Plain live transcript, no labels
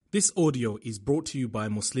This audio is brought to you by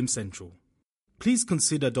Muslim Central. Please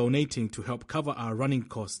consider donating to help cover our running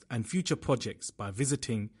costs and future projects by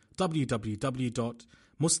visiting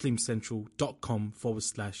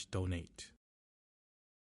www.muslimcentral.com/donate.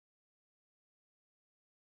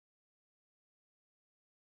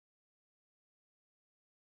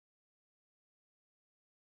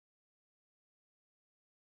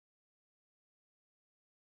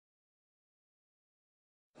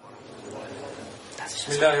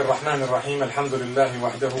 بسم الله الرحمن الرحيم الحمد لله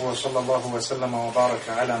وحده وصلى الله وسلم وبارك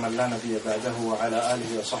على من لا نبي بعده وعلى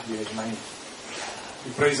آله وصحبه أجمعين.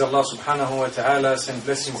 We praise Allah subhanahu wa ta'ala, send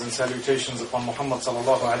blessings and salutations upon Muhammad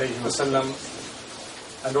sallallahu alayhi wa sallam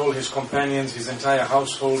and all his companions, his entire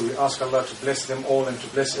household. We ask Allah to bless them all and to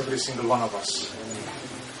bless every single one of us.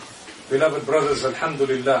 Beloved brothers,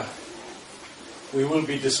 alhamdulillah, we will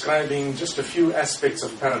be describing just a few aspects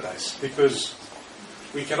of paradise because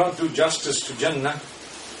we cannot do justice to Jannah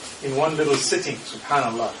in one little sitting,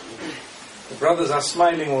 subhanallah. The brothers are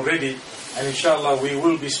smiling already, and inshallah we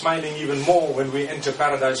will be smiling even more when we enter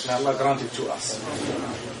paradise. May Allah grant it to us.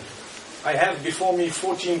 I have before me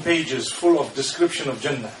 14 pages full of description of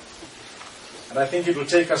Jannah. And I think it will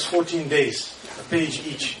take us 14 days, a page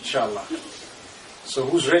each, inshallah. So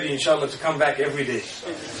who's ready, inshallah, to come back every day?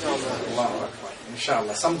 Allahu Akbar,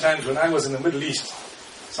 inshallah. Sometimes when I was in the Middle East,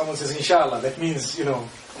 someone says, inshallah, that means,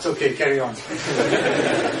 it's okay, carry on.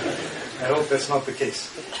 I hope that's not the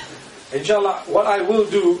case. Inshallah, what I will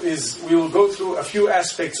do is we will go through a few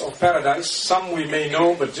aspects of paradise. Some we may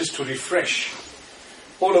know, but just to refresh.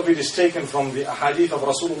 All of it is taken from the ahadith of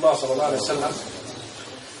Rasulullah sallallahu alaihi wasallam.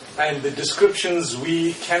 And the descriptions,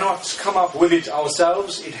 we cannot come up with it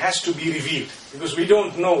ourselves. It has to be revealed. Because we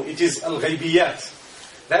don't know. It is al-ghaybiyat.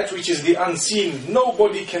 That which is the unseen,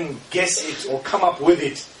 nobody can guess it or come up with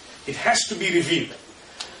it. It has to be revealed.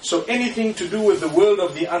 So anything to do with the world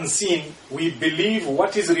of the unseen, we believe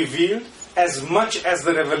what is revealed as much as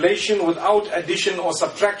the revelation without addition or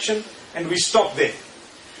subtraction, and we stop there.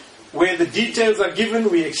 Where the details are given,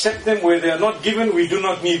 we accept them. Where they are not given, we do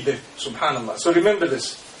not need them. Subhanallah. So remember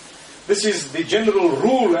this. This is the general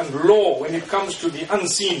rule and law when it comes to the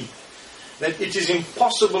unseen. That it is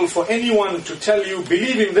impossible for anyone to tell you,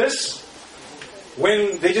 believe in this,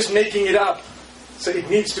 when they're just making it up. So it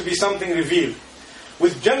needs to be something revealed.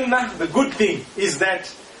 With Jannah, the good thing is that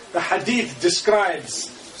the hadith describes,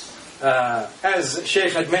 as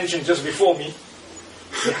Shaykh had mentioned just before me,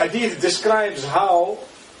 the hadith describes how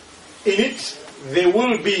in it there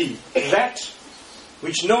will be that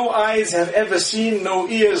which no eyes have ever seen, no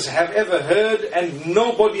ears have ever heard, and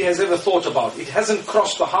nobody has ever thought about. It hasn't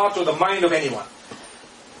crossed the heart or the mind of anyone.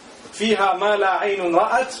 فِيهَا مَا لَا عَيْنٌ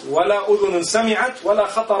رَأَتْ وَلَا أُذُنٌ سَمِعَتْ وَلَا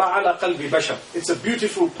خَطَرَ عَلَى قَلْبِ بَشَرٍ. It's a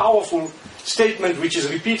beautiful, powerful statement which is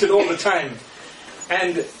repeated all the time.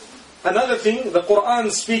 And another thing, the Quran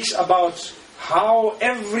speaks about how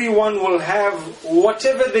everyone will have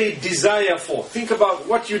whatever they desire for. Think about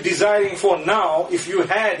what you're desiring for now. If you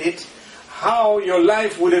had it, how your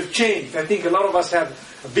life would have changed. I think a lot of us have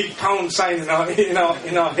a big pound sign in our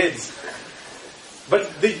heads. But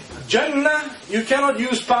the Jannah, you cannot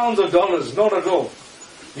use pounds or dollars, not at all.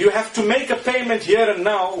 You have to make a payment here and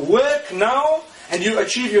now, work now, and you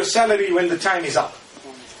achieve your salary when the time is up.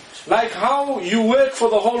 Like how you work for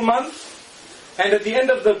the whole month, and at the end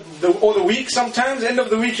of the week, sometimes, end of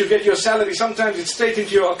the week you get your salary, sometimes it's straight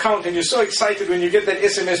into your account, and you're so excited when you get that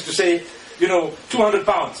SMS to say, 200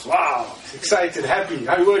 pounds. Wow, excited, happy,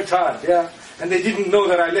 I worked hard, yeah. And they didn't know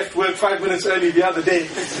that I left work 5 minutes early the other day.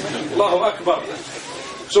 Allahu Akbar.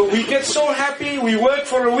 So we get so happy, we work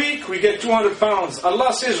for a week, we get 200 pounds.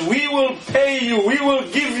 Allah says, we will pay you, we will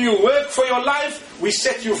give you work for your life, we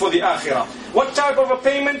set you for the akhirah. What type of a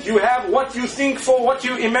payment? You have what you think for, what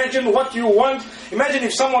you imagine, what you want. Imagine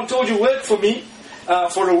if someone told you, work for me,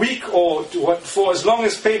 for a week or for as long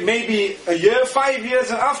as paid, maybe a year, 5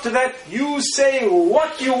 years, and after that you say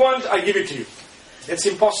what you want, I give it to you. It's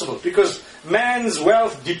impossible because man's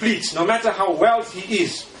wealth depletes no matter how wealthy he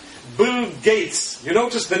is. Bill Gates, you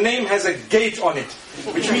notice the name has a gate on it,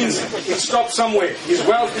 which means it stops somewhere. His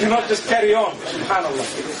wealth cannot just carry on. SubhanAllah.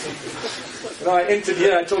 I entered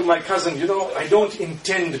here, I told my cousin, I don't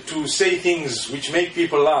intend to say things which make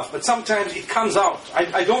people laugh, but sometimes it comes out.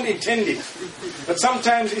 I don't intend it. But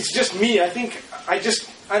sometimes it's just me. I think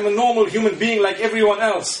I'm a normal human being like everyone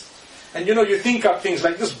else. And you think up things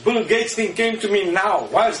like this Bill Gates thing came to me now,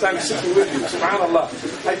 whilst I'm sitting with you, subhanAllah.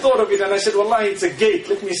 I thought of it and I said, Wallahi, it's a gate,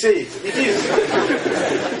 let me say it. It is.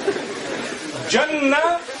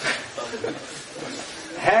 Jannah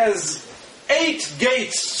has 8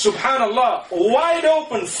 gates, subhanallah, wide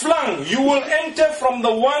open, flung. You will enter from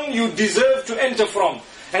the one you deserve to enter from.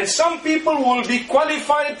 And some people will be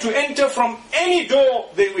qualified to enter from any door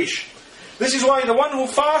they wish. This is why the one who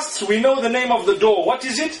fasts, we know the name of the door. What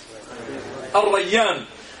is it? Ar-Rayyan.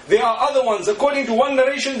 There are other ones. According to one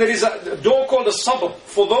narration, there is a door called a Sabr.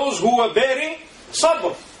 For those who are bearing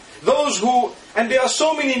Sabr. Those who, and there are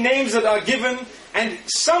so many names that are given, and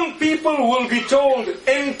some people will be told,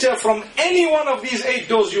 enter from any one of these 8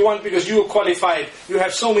 doors you want because you are qualified. You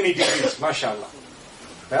have so many degrees. MashaAllah.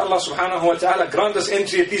 May Allah subhanahu wa ta'ala grant us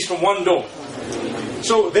entry at least from one door.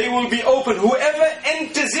 So they will be open. Whoever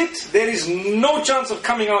enters it, there is no chance of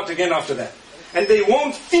coming out again after that. And they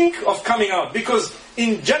won't think of coming out. Because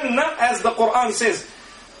in Jannah, as the Quran says,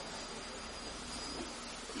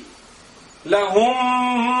 لَهُمْ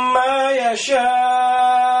مَا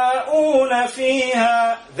يَشَاءُونَ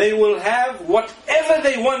فِيهَا. They will have whatever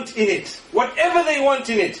they want in it. Whatever they want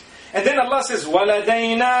in it. And then Allah says,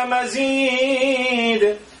 وَلَدَيْنَا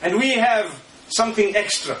مَزِيدٌ. And we have something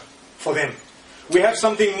extra for them. We have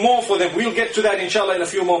something more for them. We'll get to that inshallah in a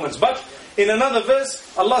few moments. But in another verse,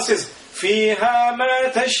 Allah says, فِيهَا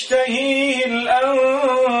مَا تَشْتَهِيهِ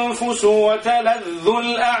الْأَنفُسُ وَتَلَذُّ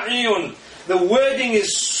الْأَعْيُنُ. The wording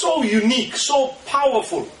is so unique, so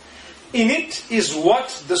powerful. In it is what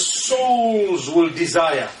the souls will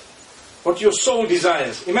desire. What your soul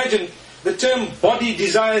desires. Imagine the term body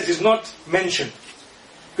desires is not mentioned.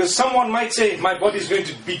 Because someone might say, my body is going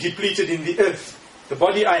to be depleted in the earth. The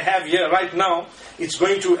body I have here right now, it's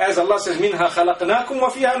going to, as Allah says, مِنْهَا خَلَقْنَاكُمْ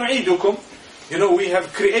وَفِيهَا نُعِيدُكُمْ. You know, we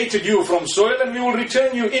have created you from soil and we will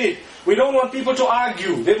return you in it. We don't want people to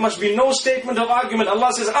argue. There must be no statement of argument.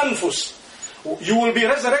 Allah says, anfus. You will be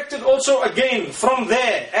resurrected also again from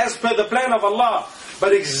there, as per the plan of Allah.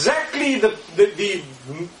 But exactly the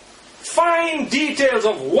fine details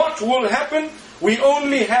of what will happen, we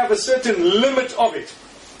only have a certain limit of it.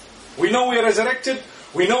 We know we are resurrected.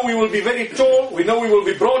 We know we will be very tall. We know we will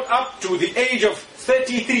be brought up to the age of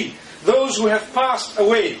 33. Those who have passed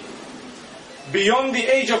away beyond the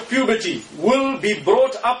age of puberty will be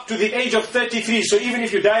brought up to the age of 33. So even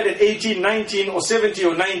if you died at 18, 19 or 70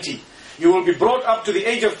 or 90, you will be brought up to the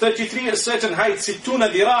age of 33, a certain height, sittuna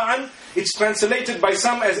dira'an. It's translated by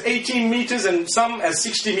some as 18 meters and some as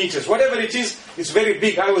 60 meters. Whatever it is, it's very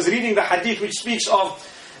big. I was reading the hadith which speaks of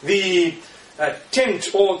the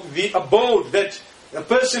tent or the abode that a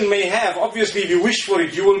person may have. Obviously, if you wish for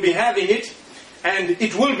it, you will be having it. And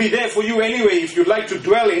it will be there for you anyway if you'd like to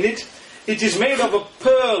dwell in it. It is made of a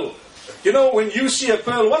pearl. You know, when you see a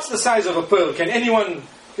pearl, what's the size of a pearl? Can anyone,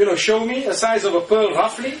 show me a size of a pearl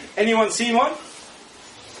roughly? Anyone seen one?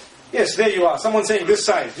 Yes, there you are. Someone saying this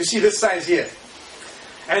size. You see this size here.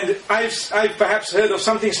 And I've perhaps heard of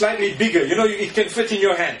something slightly bigger. It can fit in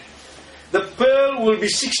your hand. The pearl will be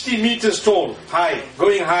 60 meters tall, high,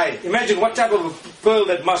 going high. Imagine what type of a pearl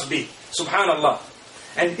that must be. Subhanallah.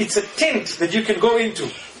 And it's a tent that you can go into.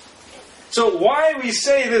 So why we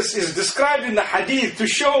say this is described in the hadith to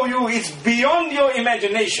show you it's beyond your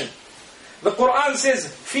imagination. The Quran says,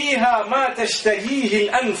 فِيهَا مَا تَشْتَهِيهِ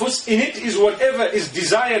الْأَنفُسِ. In it is whatever is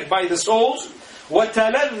desired by the souls.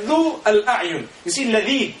 وَتَلَذُّ الْأَعْيُنِ. You see,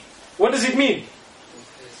 ladhi, what does it mean?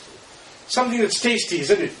 Something that's tasty,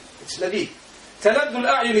 isn't it? It's ladhi. تَلَذُّ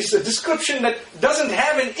الْأَعْيُنِ is a description that doesn't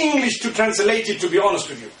have an English to translate it, to be honest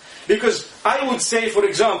with you. Because I would say, for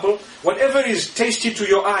example, whatever is tasty to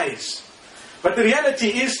your eyes. But the reality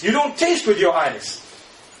is, you don't taste with your eyes.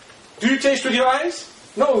 Do you taste with your eyes?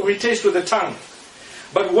 No, we taste with the tongue.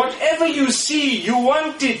 But whatever you see, you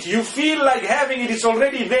want it, you feel like having it, it's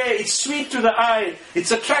already there, it's sweet to the eye,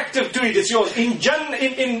 it's attractive to it, it's yours. In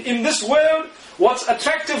this world, what's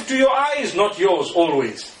attractive to your eye is not yours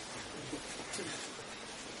always.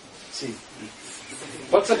 See?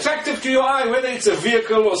 What's attractive to your eye, whether it's a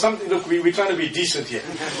vehicle or something, look, we're trying to be decent here.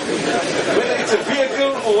 Whether it's a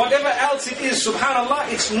vehicle or whatever else it is,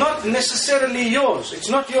 subhanallah, it's not necessarily yours. It's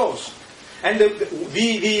not yours. And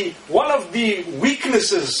one of the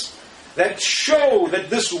weaknesses that show that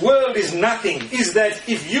this world is nothing is that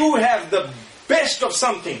if you have the best of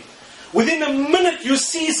something, within a minute you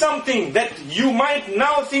see something that you might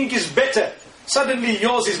now think is better, suddenly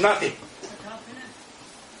yours is nothing.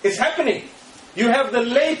 It's happening. You have the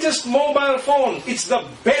latest mobile phone. It's the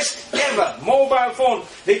best ever mobile phone.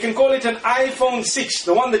 They can call it an iPhone 6,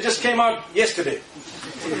 the one that just came out yesterday.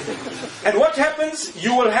 And what happens?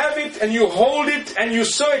 You will have it and you hold it and you're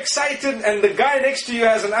so excited, and the guy next to you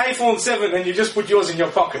has an iPhone 7 and you just put yours in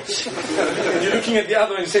your pocket. And you're looking at the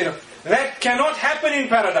other one and saying, that cannot happen in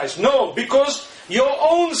paradise. No, because your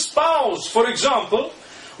own spouse, for example,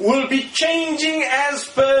 will be changing as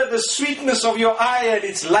per the sweetness of your eye and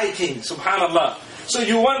its liking. Subhanallah. So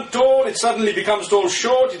you want tall, it suddenly becomes tall.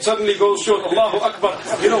 Short, it suddenly goes short. Allahu Akbar.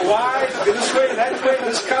 Wide, this way,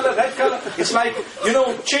 this color, that color. It's like,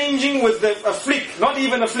 changing with a flick. Not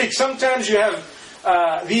even a flick. Sometimes you have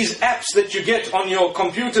these apps that you get on your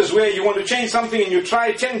computers where you want to change something and you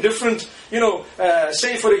try 10 different,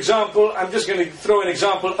 say for example, I'm just going to throw an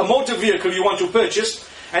example, a motor vehicle you want to purchase,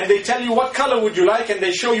 and they tell you what color would you like, and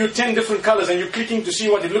they show you 10 different colors, and you're clicking to see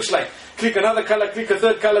what it looks like. Click another color, click a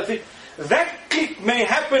third color. That click may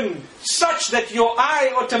happen such that your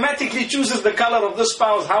eye automatically chooses the color of the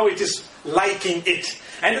spouse, how it is liking it.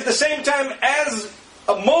 And at the same time, as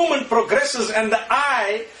a moment progresses and the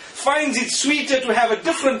eye finds it sweeter to have a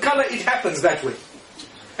different color, it happens that way.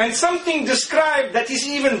 And something described that is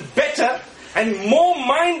even better and more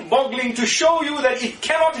mind-boggling to show you that it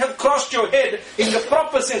cannot have crossed your head in the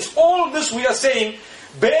proper sense. All this we are saying,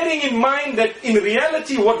 bearing in mind that in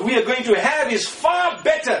reality what we are going to have is far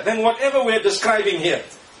better than whatever we are describing here.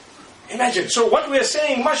 Imagine. So what we are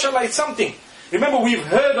saying, mashallah, it's something. Remember, we've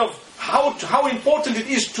heard of how important it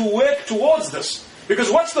is to work towards this.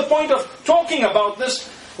 Because what's the point of talking about this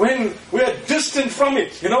when we are distant from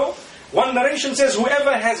it, One narration says,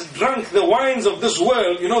 whoever has drunk the wines of this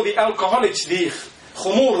world, the alcoholics, the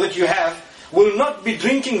khumur that you have, will not be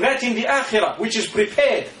drinking that in the akhirah, which is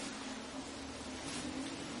prepared.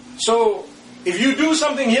 So, if you do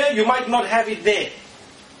something here, you might not have it there.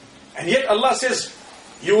 And yet Allah says,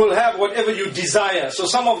 you will have whatever you desire. So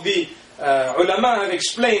some of the ulama have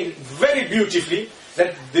explained very beautifully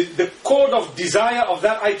that the cord of desire of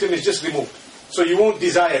that item is just removed. So you won't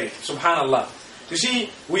desire it. Subhanallah. You see,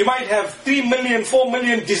 we might have 3 million, 4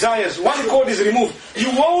 million desires. One cord is removed.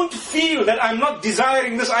 You won't feel that I'm not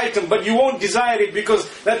desiring this item, but you won't desire it because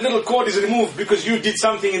that little cord is removed because you did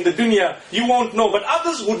something in the dunya. You won't know, but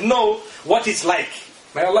others would know what it's like.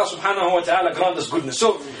 May Allah subhanahu wa ta'ala grant us goodness.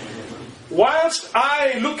 So, whilst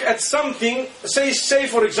I look at something, say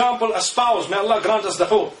for example, a spouse, may Allah grant us the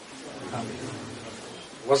whole.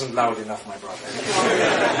 Wasn't loud enough, my brother.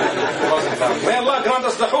 Wasn't loud. May Allah grant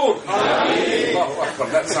us the hur. Allahu Akbar.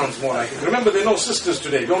 That sounds more like it. Remember, there are no sisters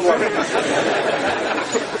today. Don't worry.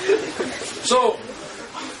 So,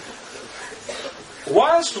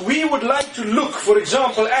 whilst we would like to look, for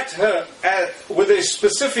example, at her with a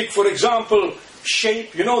specific, for example,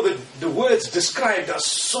 shape, the words described are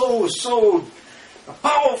so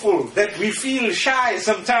powerful that we feel shy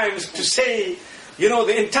sometimes to say,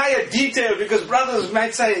 the entire detail, because brothers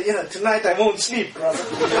might say, tonight I won't sleep, brother.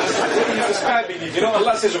 What are you describing it?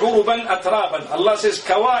 Allah says, uruban atraban. Allah says,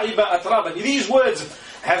 kawa'iba atraban. These words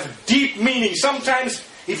have deep meaning. Sometimes,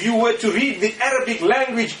 if you were to read the Arabic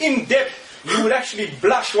language in depth, you would actually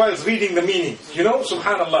blush whilst reading the meaning.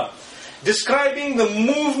 Subhanallah. Describing the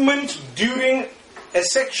movement during a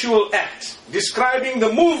sexual act. Describing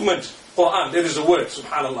the movement. Quran, there is a word,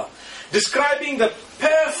 subhanallah. Describing the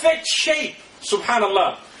perfect shape.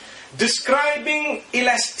 Subhanallah. Describing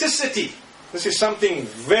elasticity. This is something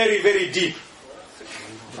very, very deep.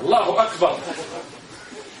 Allahu Akbar.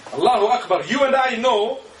 Allahu Akbar. You and I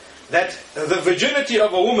know that the virginity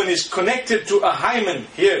of a woman is connected to a hymen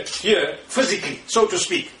here, physically, so to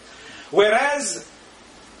speak. Whereas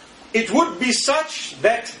it would be such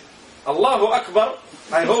that, Allahu Akbar,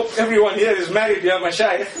 I hope everyone here is married, ya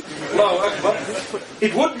mashayikh. Allahu Akbar.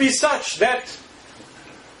 It would be such that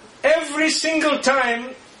every single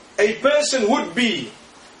time a person would be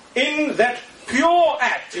in that pure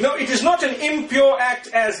act, it is not an impure act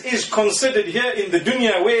as is considered here in the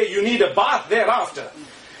dunya where you need a bath thereafter.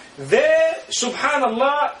 There,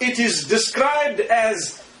 subhanallah, it is described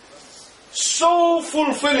as so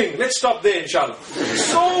fulfilling. Let's stop there, inshallah.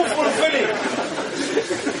 So fulfilling.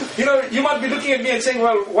 You might be looking at me and saying,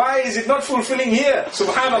 well, why is it not fulfilling here?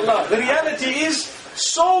 Subhanallah. The reality is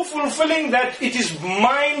so fulfilling that it is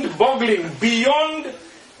mind-boggling beyond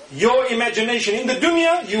your imagination. In the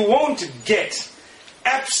dunya, you won't get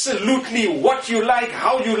absolutely what you like,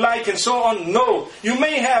 how you like, and so on. No. You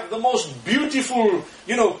may have the most beautiful,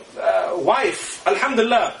 wife,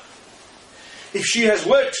 alhamdulillah. If she has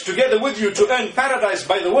worked together with you to earn paradise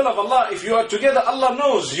by the will of Allah, if you are together, Allah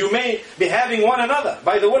knows you may be having one another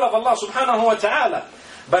by the will of Allah subhanahu wa ta'ala.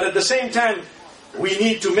 But at the same time, we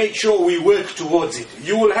need to make sure we work towards it.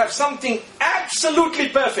 You will have something absolutely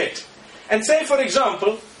perfect. And say, for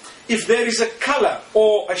example, if there is a color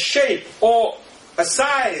or a shape or a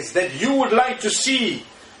size that you would like to see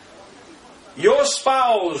your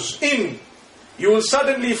spouse in, you will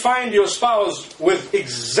suddenly find your spouse with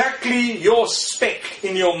exactly your spec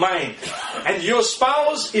in your mind. And your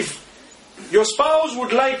spouse, if your spouse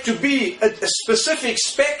would like to be a specific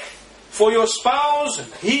spec, for your spouse,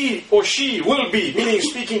 he or she will be, meaning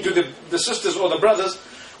speaking to the sisters or the brothers,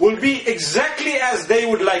 will be exactly as they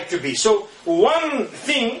would like to be. So one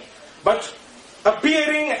thing, but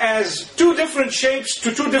appearing as two different shapes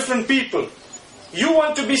to two different people. You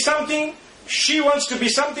want to be something, she wants to be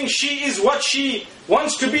something, she is what she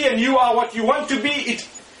wants to be and you are what you want to be.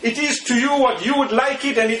 It is to you what you would like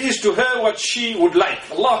it and it is to her what she would like.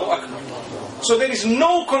 Allahu Akbar. So there is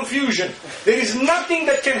no confusion. There is nothing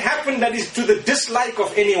that can happen that is to the dislike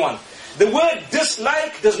of anyone. The word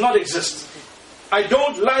dislike does not exist. I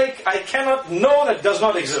don't like, I cannot, no, that does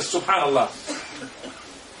not exist. Subhanallah.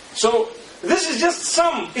 So this is just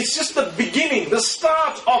it's just the beginning, the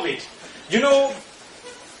start of it. You know,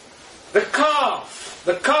 the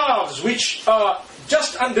calves which are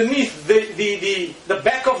just underneath the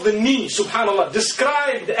back of the knee, subhanallah,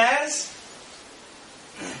 described as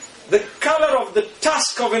the color of the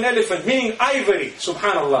tusk of an elephant, meaning ivory,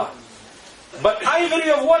 subhanallah. But ivory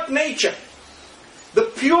of what nature? The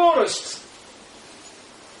purest,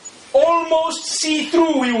 almost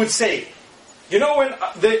see-through, we would say. You know, when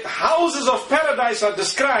the houses of paradise are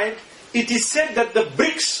described, it is said that the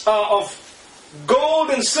bricks are of gold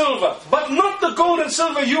and silver, but not the gold and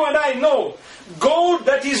silver you and I know. Gold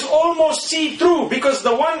that is almost see-through, because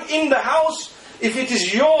the one in the house, if it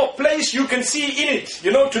is your place, you can see in it.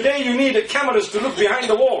 You know, today you need cameras to look behind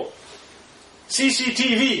the wall.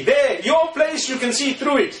 CCTV, there, your place, you can see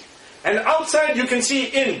through it. And outside you can see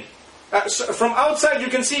in. From outside you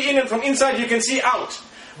can see in, and from inside you can see out.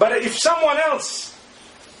 But if someone else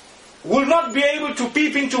will not be able to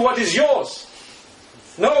peep into what is yours,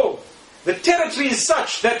 no. The territory is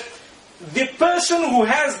such that the person who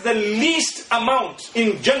has the least amount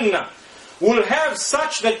in Jannah will have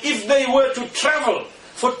such that if they were to travel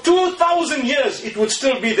for 2,000 years, it would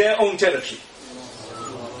still be their own territory.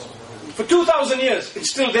 For 2,000 years,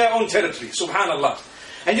 it's still their own territory. Subhanallah.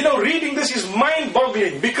 And you know, reading this is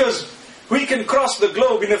mind-boggling, because we can cross the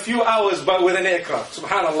globe in a few hours with an aircraft.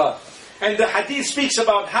 Subhanallah. And the hadith speaks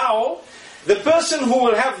about how the person who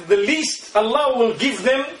will have the least, Allah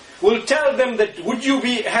will tell them that, would you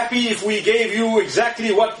be happy if we gave you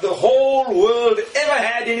exactly what the whole world ever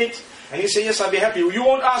had in it? And you say, yes, I'll be happy. You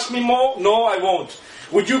won't ask me more? No, I won't.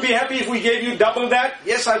 Would you be happy if we gave you double that?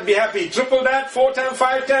 Yes, I'd be happy. Triple that? 4 times,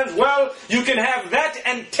 5 times? Well, you can have that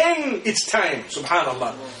and 10 its time.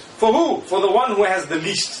 Subhanallah. For who? For the one who has the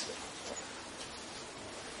least.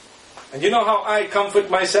 And you know how I comfort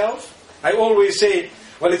myself? I always say,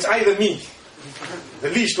 well, it's either me. The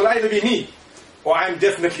least will either be me, or I'm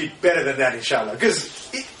definitely better than that, inshallah.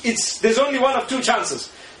 Because there's only one of two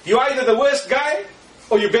chances. You're either the worst guy,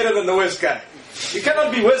 or you're better than the worst guy. You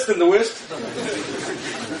cannot be worse than the worst.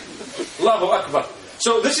 Allahu Akbar.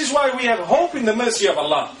 So this is why we have hope in the mercy of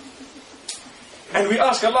Allah. And we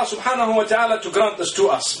ask Allah subhanahu wa ta'ala to grant this to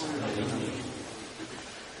us.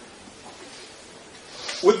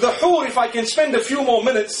 With the hur, if I can spend a few more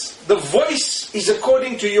minutes, the voice is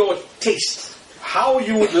according to your taste. How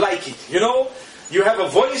you would like it. You know, you have a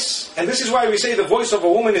voice, and this is why we say the voice of a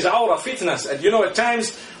woman is awra, fitness. And you know, at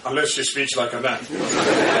times, unless she speaks like a man.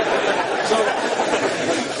 So,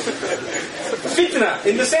 fitna,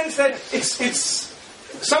 in the sense that it's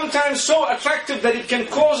sometimes so attractive that it can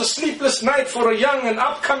cause a sleepless night for a young and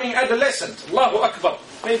upcoming adolescent. Allahu Akbar.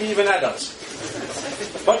 Maybe even adults.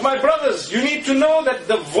 But my brothers, you need to know that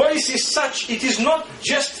the voice is such, it is not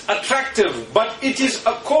just attractive, but it is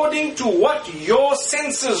according to what your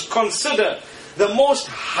senses consider the most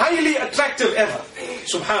highly attractive ever.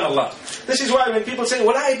 Subhanallah. This is why when people say,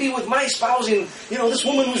 will I be with my spouse in, this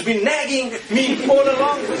woman who's been nagging me all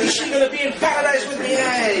along, is she going to be in paradise with me?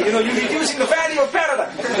 Hey, you're reducing the value of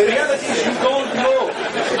paradise. The reality is you don't know.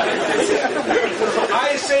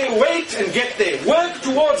 I say wait and get there. Work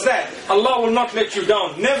towards that. Allah will not let you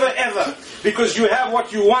down. Never ever. Because you have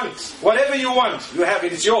what you want. Whatever you want, you have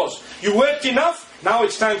it. It's yours. You worked enough, now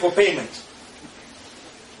it's time for payment.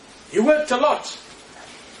 You worked a lot.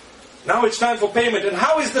 Now it's time for payment. And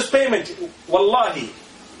how is this payment? Wallahi.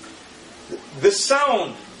 The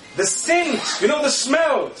sound, the scent, the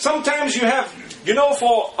smell. Sometimes you have,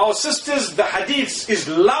 for our sisters, the hadiths is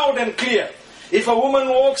loud and clear. If a woman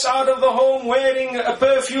walks out of the home wearing a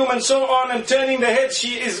perfume and so on and turning the head,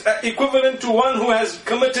 she is equivalent to one who has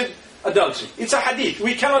committed adultery. It's a hadith.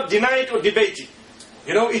 We cannot deny it or debate it.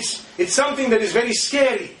 It's something that is very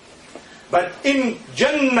scary. But in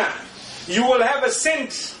Jannah, you will have a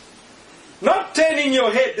scent. Not turning your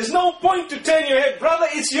head. There's no point to turn your head. Brother,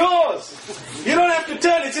 it's yours. You don't have to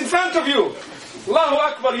turn. It's in front of you. Allahu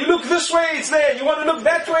Akbar. You look this way, it's there. You want to look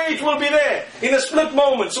that way, it will be there. In a split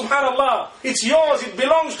moment. Subhanallah. It's yours. It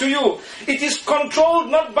belongs to you. It is controlled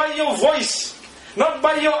not by your voice, not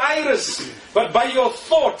by your iris, but by your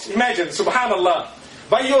thought. Imagine. Subhanallah.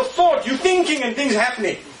 By your thought. You thinking and things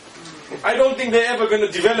happening. I don't think they're ever going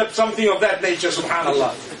to develop something of that nature.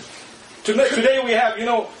 Subhanallah. Today we have,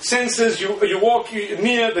 sensors. You walk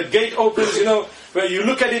near, the gate opens, where you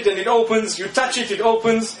look at it and it opens. You touch it, it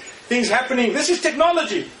opens. Things happening. This is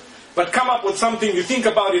technology. But come up with something, you think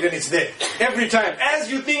about it and it's there. Every time.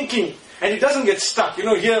 As you're thinking. And it doesn't get stuck. Here,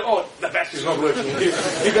 the battery's not working.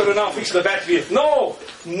 You got to now fix the battery. No.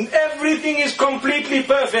 Everything is completely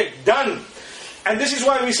perfect. Done. And this is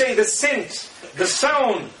why we say the scent, the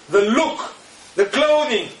sound, the look, the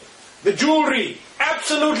clothing, the jewelry,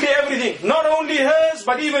 absolutely everything. Not only hers,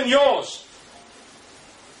 but even yours.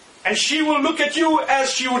 And she will look at you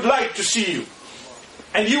as she would like to see you.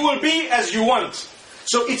 And you will be as you want.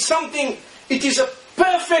 So it's something, it is a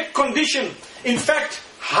perfect condition. In fact,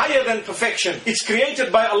 higher than perfection. It's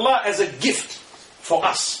created by Allah as a gift for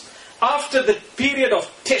us. After the period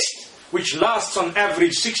of test, which lasts on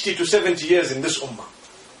average 60 to 70 years in this ummah.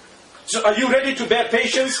 So are you ready to bear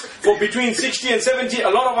patience for between 60 and 70? A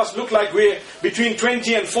lot of us look like we're between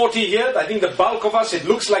 20 and 40 years. I think the bulk of us, it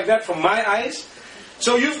looks like that from my eyes.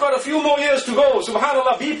 So you've got a few more years to go.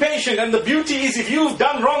 Subhanallah, be patient. And the beauty is, if you've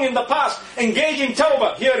done wrong in the past, engage in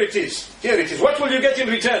tawbah. Here it is. Here it is. What will you get in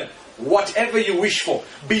return? Whatever you wish for.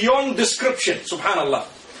 Beyond description. Subhanallah.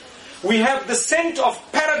 We have the scent of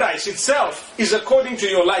paradise itself is according to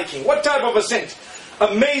your liking. What type of a scent?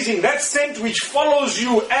 Amazing. That scent which follows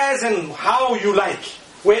you as and how you like.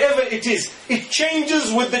 Wherever it is. It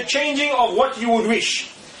changes with the changing of what you would wish.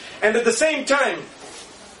 And at the same time,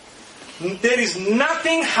 there is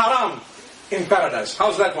nothing haram in paradise.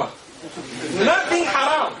 How's that one? Nothing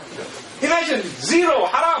haram. Imagine, zero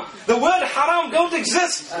haram. The word haram don't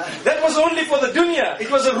exist. That was only for the dunya.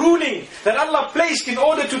 It was a ruling that Allah placed in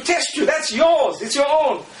order to test you. That's yours. It's your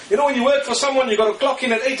own. When you work for someone, you got to clock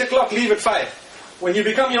in at 8 o'clock, leave at 5. When you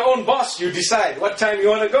become your own boss, you decide what time you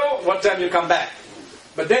want to go, what time you come back.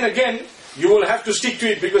 But then again, you will have to stick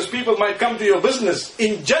to it because people might come to your business.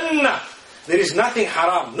 In Jannah, there is nothing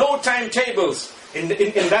haram. No timetables in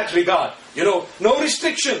that regard. No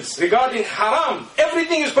restrictions regarding haram.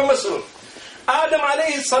 Everything is permissible. Adam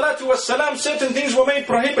alayhi salatu was salam, certain things were made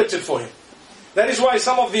prohibited for him. That is why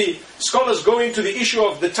some of the scholars go into the issue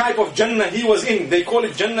of the type of Jannah he was in. They call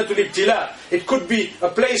it Jannatul Ibtila. It could be a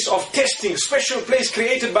place of testing, special place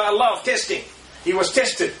created by Allah of testing. He was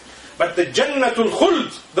tested. But the Jannatul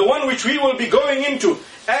Khuld, the one which we will be going into,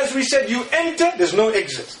 as we said, you enter, there's no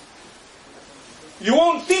exit. You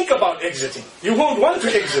won't think about exiting. You won't want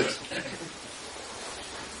to exit.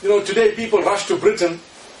 Today people rush to Britain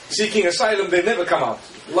seeking asylum, they never come out.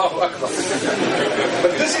 Allahu Akbar.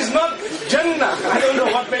 But this is not Jannah. I don't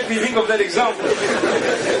know what made me think of that example.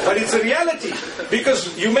 But it's a reality.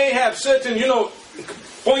 Because you may have certain,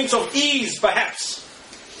 points of ease perhaps.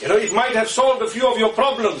 It might have solved a few of your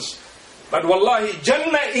problems. But wallahi,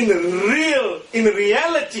 Jannah in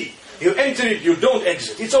reality, you enter it, you don't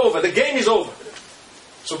exit. It's over. The game is over.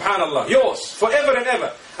 Subhanallah. Yours. Forever and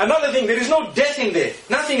ever. Another thing, there is no death in there.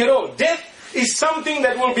 Nothing at all. Death is something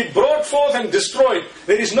that will be brought forth and destroyed.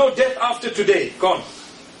 There is no death after today. Gone.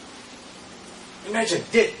 Imagine,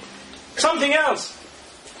 death. Something else.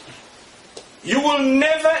 You will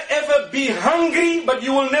never ever be hungry, but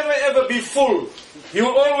you will never ever be full. You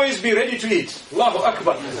will always be ready to eat. Allahu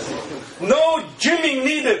Akbar. No gymming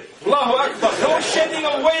needed. Allahu Akbar. No shedding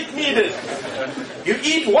of weight needed. You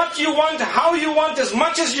eat what you want, how you want, as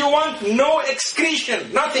much as you want. No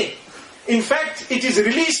excretion. Nothing. In fact, it is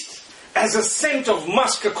released as a scent of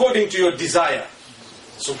musk according to your desire.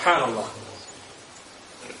 Subhanallah.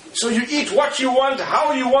 So you eat what you want,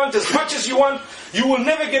 how you want, as much as you want. You will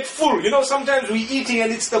never get full. Sometimes we're eating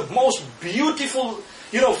and it's the most beautiful,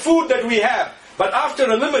 food that we have. But after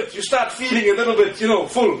a limit, you start feeling a little bit,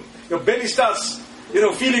 full. Your belly starts,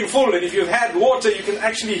 feeling full. And if you've had water, you can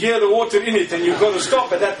actually hear the water in it. And you've got to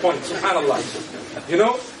stop at that point. Subhanallah.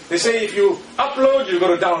 They say if you upload, you've got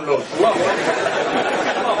to download.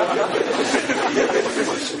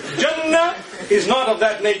 Jannah is not of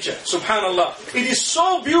that nature. Subhanallah. It is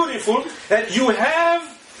so beautiful that you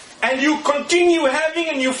have and you continue having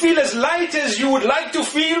and you feel as light as you would like to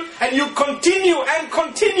feel and you continue and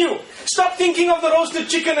continue. Stop thinking of the roasted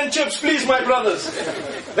chicken and chips, please, my brothers.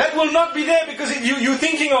 That will not be there because you're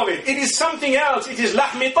thinking of it. It is something else. It is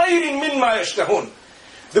لَحْمِ طَيْرٍ مِّمَّا يَشْتَهُونَ.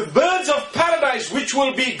 The birds of paradise which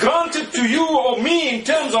will be granted to you or me in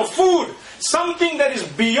terms of food. Something that is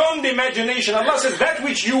beyond imagination. Allah says that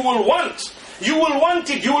which you will want. You will want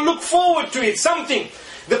it, you will look forward to it, something.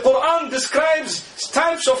 The Quran describes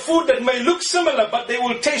types of food that may look similar, but they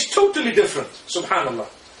will taste totally different. Subhanallah.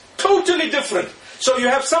 Totally different. So you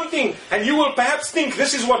have something, and you will perhaps think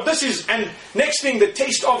this is what this is, and next thing the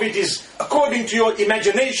taste of it is according to your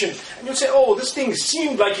imagination. And you'll say, oh, this thing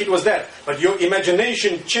seemed like it was that. But your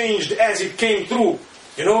imagination changed as it came through.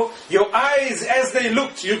 You know, your eyes, as they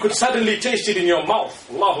looked, you could suddenly taste it in your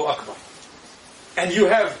mouth. Allahu Akbar. And you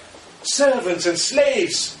have servants and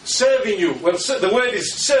slaves serving you. Well, the word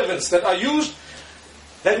is servants that are used,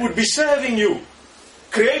 that would be serving you.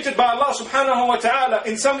 Created by Allah subhanahu wa ta'ala.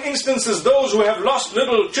 In some instances, those who have lost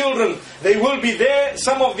little children, they will be there.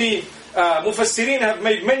 Some of the Mufassirin have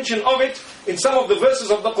made mention of it in some of the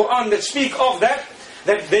verses of the Quran that speak of that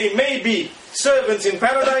they may be servants in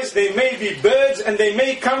paradise, they may be birds, and they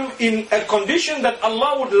may come in a condition that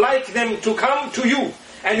Allah would like them to come to you,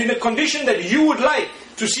 and in a condition that you would like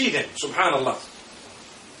to see them. Subhanallah.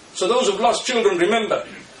 So those who've lost children, remember,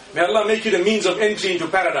 may Allah make it a means of entry into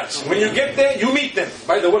paradise. When you get there, you meet them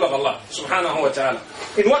by the will of Allah subhanahu wa ta'ala.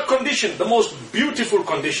 In what condition? The most beautiful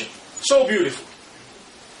condition. So beautiful.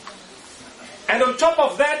 And on top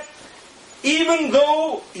of that, even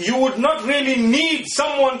though you would not really need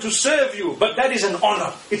someone to serve you, but that is an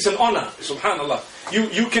honor. It's an honor, subhanallah.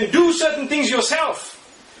 You can do certain things yourself.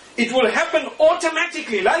 It will happen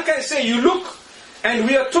automatically. Like I say, you look, and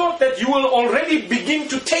we are taught that you will already begin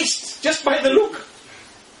to taste just by the look.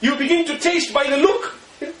 You begin to taste by the look.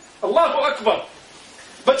 Allahu Akbar.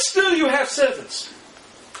 But still you have servants.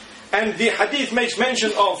 And the hadith makes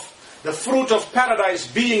mention of the fruit of paradise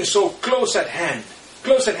being so close at hand.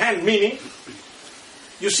 Close at hand meaning,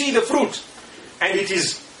 you see the fruit and it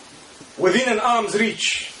is within an arm's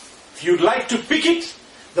reach. If you'd like to pick it,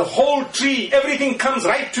 the whole tree, everything comes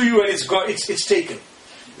right to you and it's taken.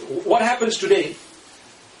 What happens today?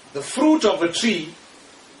 The fruit of a tree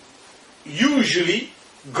usually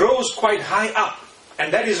grows quite high up,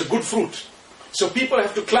 and that is a good fruit. So people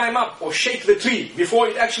have to climb up or shake the tree before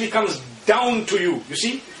it actually comes down to you. You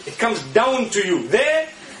see? It comes down to you. There,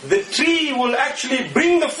 the tree will actually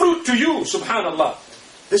bring the fruit to you. Subhanallah.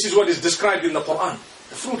 This is what is described in the Quran.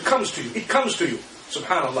 The fruit comes to you. It comes to you.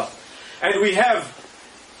 Subhanallah. And we have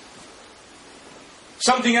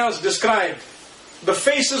something else described. The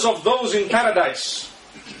faces of those in paradise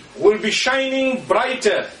will be shining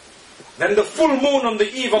brighter than the full moon on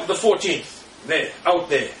the eve of the 14th. There, out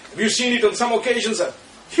there. Have you seen it on some occasions? A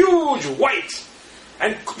huge white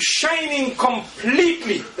and shining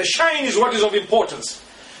completely. The shine is what is of importance.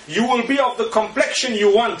 You will be of the complexion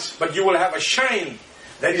you want, but you will have a shine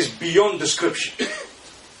that is beyond description.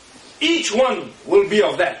 Each one will be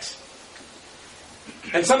of that.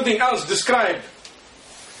 And something else described.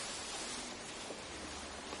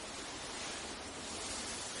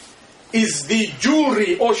 Is the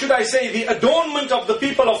jewelry, or should I say the adornment of the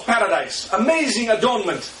people of paradise. Amazing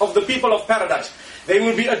adornment of the people of paradise. They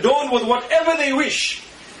will be adorned with whatever they wish.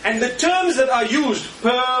 And the terms that are used,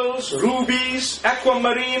 pearls, rubies,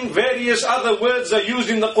 aquamarine, various other words are used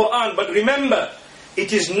in the Quran. But remember,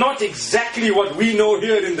 it is not exactly what we know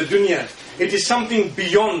here in the dunya. It is something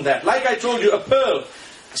beyond that. Like I told you, a pearl,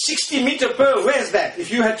 60-meter pearl, where's that?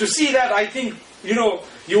 If you had to see that, I think,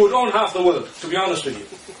 you would own half the world, to be honest with you.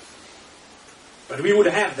 But we would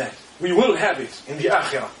have that. We will have it in the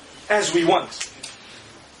akhirah, as we want.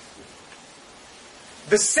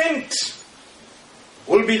 The scent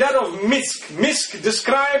will be that of misk. Misk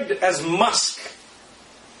described as musk.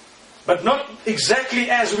 But not exactly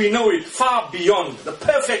as we know it, far beyond. The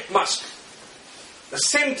perfect musk. The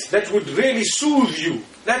scent that would really soothe you.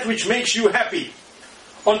 That which makes you happy.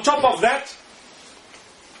 On top of that,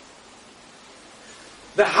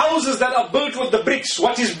 the houses that are built with the bricks,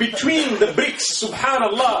 what is between the bricks,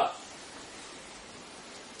 subhanallah,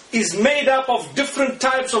 is made up of different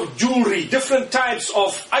types of jewelry, different types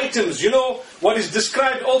of items. You know, what is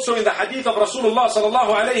described also in the hadith of Rasulullah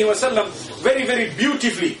sallallahu alayhi wa sallam, very, very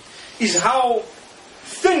beautifully, is how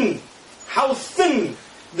thin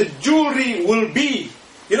the jewelry will be.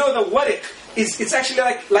 You know, the warik, it's actually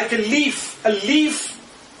like a leaf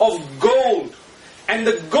of gold. And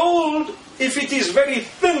the gold, if it is very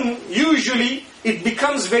thin, usually it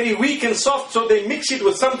becomes very weak and soft, so they mix it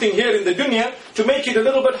with something here in the dunya to make it a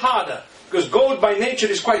little bit harder. Because gold by nature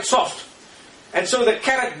is quite soft. And so the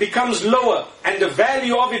carat becomes lower and the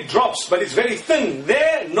value of it drops, but it's very thin.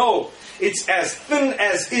 There, no. It's as thin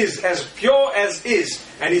as is, as pure as is,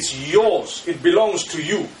 and it's yours. It belongs to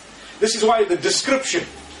you. This is why the description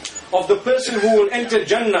of the person who will enter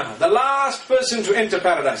Jannah, the last person to enter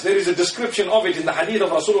paradise, there is a description of it in the hadith of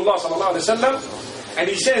Rasulullah sallallahu alaihi wasallam, and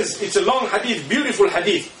he says, it's a long hadith, beautiful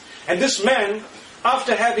hadith, And this man,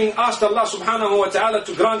 after having asked Allah subhanahu wa ta'ala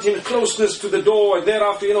to grant him closeness to the door, and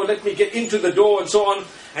thereafter, let me get into the door and so on.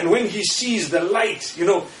 And when he sees the light,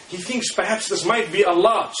 he thinks perhaps this might be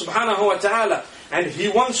Allah subhanahu wa ta'ala. And he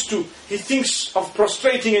thinks of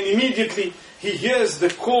prostrating, and immediately he hears the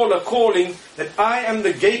caller calling that I am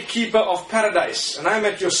the gatekeeper of paradise and I am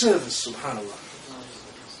at your service, subhanallah.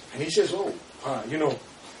 And he says,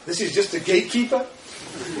 this is just a gatekeeper?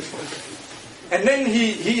 And then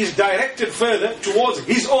he is directed further towards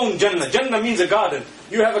his own Jannah. Jannah means a garden.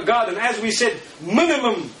 You have a garden. As we said,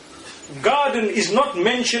 minimum garden is not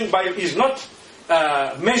measured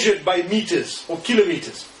by meters or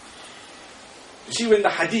kilometers. You see, when the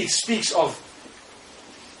hadith speaks of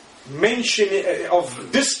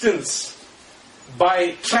distance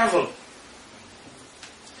by travel,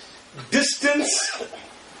 distance,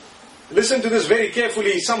 listen to this very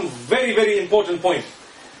carefully, some very, very important point.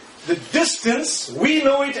 The distance, we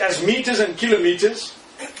know it as meters and kilometers.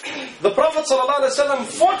 The Prophet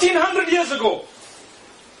ﷺ, 1400 years ago,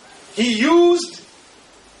 he used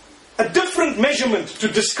a different measurement to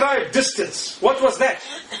describe distance. What was that?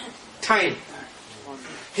 Time.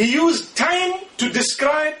 He used time to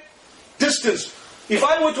describe distance. If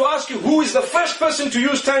I were to ask you who is the first person to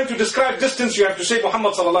use time to describe distance, you have to say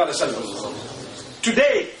Muhammad ﷺ.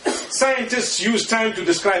 Today, scientists use time to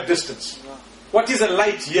describe distance. What is a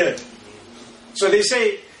light year? So they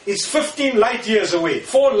say it's 15 light years away,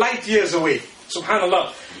 4 light years away.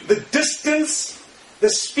 Subhanallah. The distance, the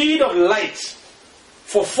speed of light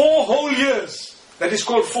for 4 whole years, that is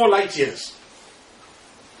called 4 light years.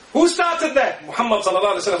 Who started that? Muhammad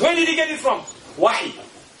sallallahu alaihi wasallam. Where did he get it from? Wahi.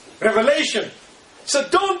 Revelation. So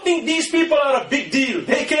don't think these people are a big deal.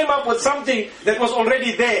 They came up with something that was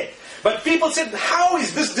already there. But people said, how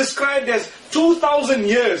is this described as 2,000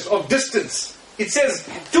 years of distance? It says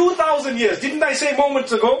 2,000 years. Didn't I say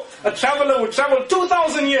moments ago, a traveler would travel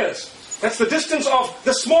 2,000 years. That's the distance of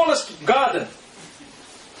the smallest garden.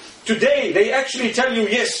 Today, they actually tell you,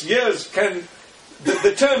 yes, years can,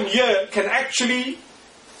 the term year can actually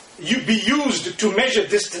be used to measure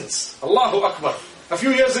distance. Allahu Akbar. A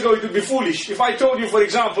few years ago, it would be foolish. If I told you, for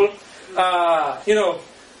example, how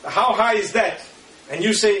high is that? And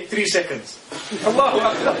you say 3 seconds. Allahu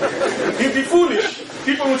Akbar. You'd be foolish.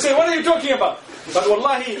 People would say, what are you talking about? But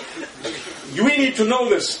wallahi, we need to know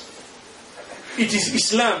this. It is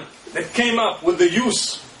Islam that came up with the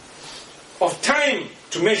use of time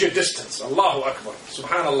to measure distance. Allahu Akbar.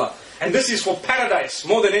 Subhanallah. And this is for paradise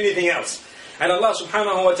more than anything else. And Allah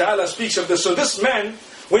subhanahu wa ta'ala speaks of this. So this man,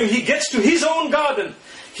 when he gets to his own garden,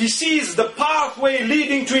 he sees the pathway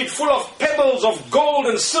leading to it full of pebbles of gold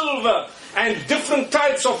and silver and different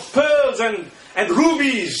types of pearls and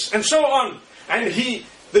rubies and so on. And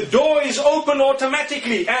the door is open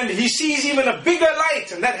automatically and he sees even a bigger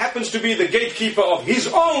light, and that happens to be the gatekeeper of his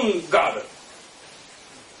own garden.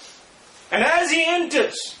 And as he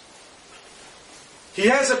enters, he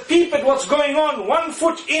has a peep at what's going on, 1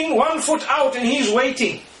 foot in, 1 foot out, and he's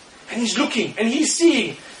waiting. And he's looking, and he's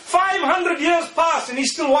seeing. 500 years pass, and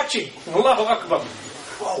he's still watching. Allahu Akbar.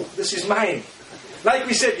 Whoa, this is mine. Like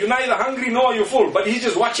we said, you're neither hungry nor you're full, but he's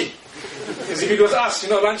just watching. As if it was us,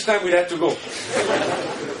 lunchtime we'd have to go.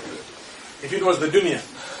 If it was the dunya.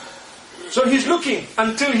 So he's looking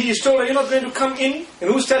until he is told, you're not going to come in. And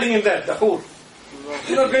who's telling him that? The whore.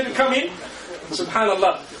 You're not going to come in?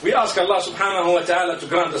 Subhanallah. We ask Allah subhanahu wa ta'ala to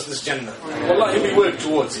grant us this Jannah. Wallahi, we work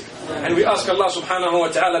towards it. And we ask Allah subhanahu wa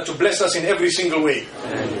ta'ala to bless us in every single way.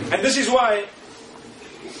 And this is why,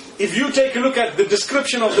 if you take a look at the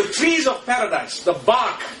description of the trees of paradise, the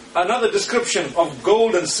bark, another description of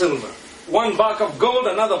gold and silver. One bark of gold,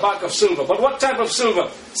 another bark of silver. But what type of silver?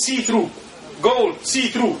 See-through. Gold,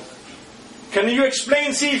 see-through. Can you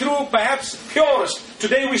explain see-through? Perhaps purest.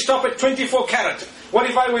 Today we stop at 24 karat. What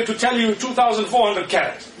if I were to tell you 2,400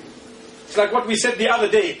 karat? It's like what we said the other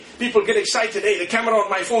day. People get excited. Hey, the camera on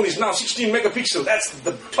my phone is now 16 megapixel. That's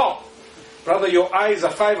the top. Brother, your eyes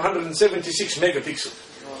are 576 megapixel.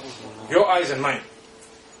 Your eyes and mine.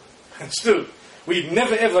 And still, we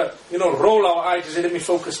never ever, roll our eyes and say, let me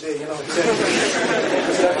focus there,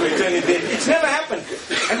 It's never happened.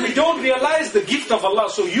 And we don't realize the gift of Allah.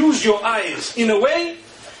 So use your eyes in a way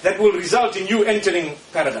that will result in you entering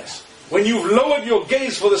paradise. When you've lowered your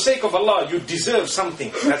gaze for the sake of Allah, you deserve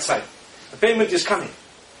something that side. The payment is coming.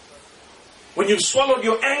 When you've swallowed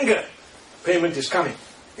your anger, payment is coming.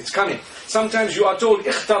 It's coming. Sometimes you are told,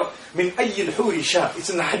 اختر من أي الحور شاء. It's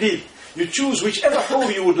in the hadith. You choose whichever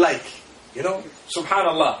hur you would like.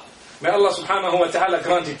 Subhanallah. May Allah subhanahu wa ta'ala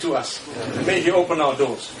grant it to us. May He open our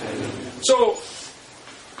doors. So,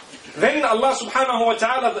 Then Allah subhanahu wa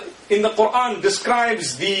ta'ala in the Quran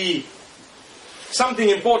describes something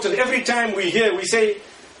important. Every time we say,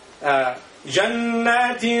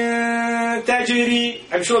 Jannatin tajri.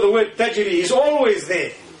 I'm sure the word tajri is always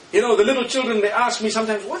there. You know, the little children, they ask me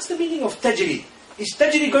sometimes, what's the meaning of tajri? Is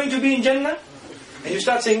tajri going to be in Jannah? And you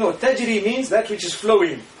start saying, no, tajri means that which is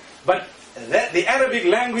flowing. But the Arabic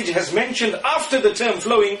language has mentioned after the term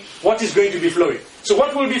flowing, what is going to be flowing. So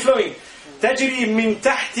what will be flowing? Tajri min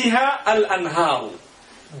tahtiha al-anhar.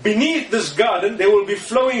 Beneath this garden, there will be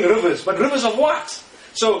flowing rivers. But rivers of what?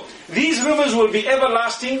 So these rivers will be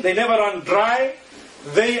everlasting. They never run dry.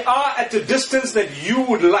 They are at a distance that you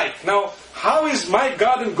would like. Now, how is my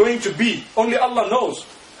garden going to be? Only Allah knows.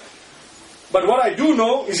 But what I do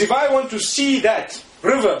know is if I want to see that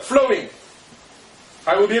river flowing,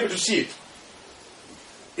 I will be able to see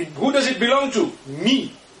it. Who does it belong to?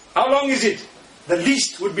 Me. How long is it? The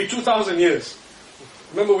least would be 2,000 years.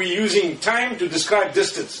 Remember, we're using time to describe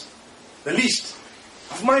distance. The least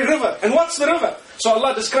of my river. And what's the river? So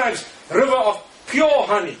Allah describes river of pure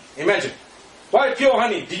honey. Imagine. Why pure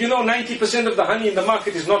honey? Do you know 90% of the honey in the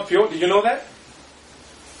market is not pure? Did you know that?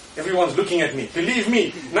 Everyone's looking at me. Believe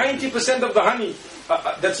me, 90% of the honey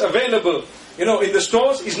that's available, in the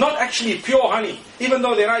stores is not actually pure honey. Even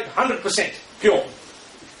though they write 100% pure.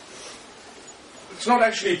 It's not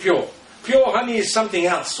actually pure. Pure honey is something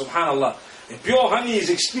else, subhanallah. And pure honey is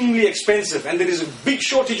extremely expensive and there is a big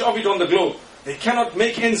shortage of it on the globe. They cannot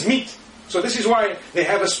make ends meet. So this is why they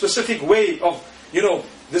have a specific way of,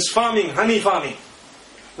 this farming, honey farming,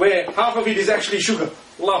 where half of it is actually sugar.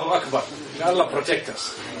 Allahu Akbar. Allah protect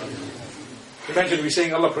us. Imagine we're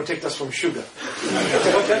saying Allah protect us from sugar.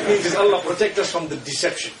 So what that means is Allah protect us from the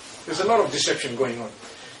deception. There's a lot of deception going on.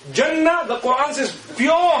 Jannah, the Quran says,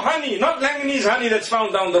 pure honey, not Langanese honey that's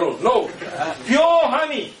found down the road. No, pure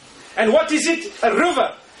honey. And what is it? A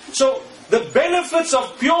river. So the benefits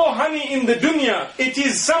of pure honey in the dunya, it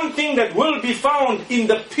is something that will be found in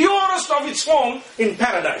the purest of its form in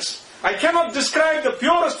paradise. I cannot describe the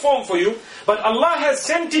purest form for you, but Allah has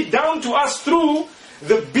sent it down to us through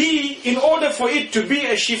the bee in order for it to be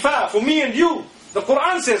a shifa for me and you. The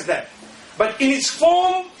Quran says that. But in its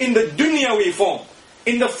form, in the dunyawi form,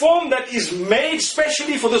 in the form that is made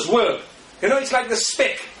specially for this world. It's like the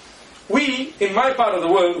speck. We, in my part of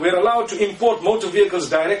the world, we're allowed to import motor vehicles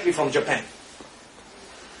directly from Japan.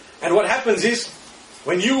 And what happens is,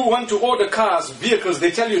 when you want to order vehicles, they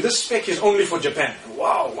tell you this spec is only for Japan.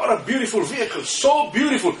 Wow, what a beautiful vehicle. So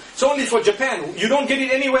beautiful. It's only for Japan. You don't get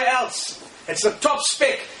it anywhere else. It's the top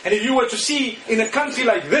spec. And if you were to see in a country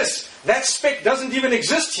like this, that spec doesn't even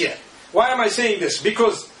exist here. Why am I saying this?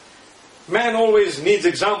 Because man always needs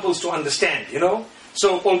examples to understand,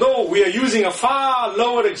 So although we are using a far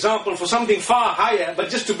lower example for something far higher, but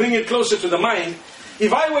just to bring it closer to the mind,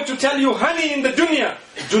 if I were to tell you honey in the dunya,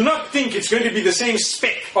 do not think it's going to be the same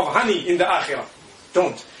spec of honey in the akhirah.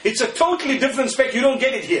 Don't. It's a totally different spec. You don't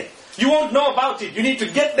get it here. You won't know about it. You need to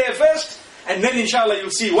get there first, and then inshallah you'll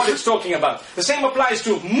see what it's talking about. The same applies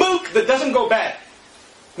to milk that doesn't go bad.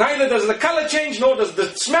 Neither does the color change, nor does the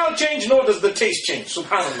smell change, nor does the taste change.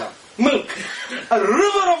 Subhanallah. Milk. A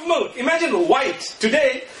river of milk. Imagine white.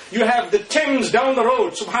 Today, you have the Thames down the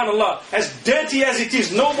road, subhanallah. As dirty as it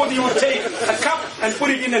is, nobody would take a cup and put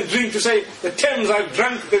it in and drink to say, the Thames, I've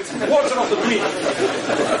drank the water of the Queen.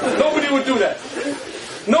 Nobody would do that.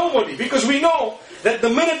 Nobody. Because we know that the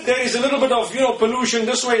minute there is a little bit of, pollution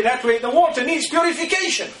this way, that way, the water needs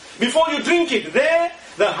purification. Before you drink it,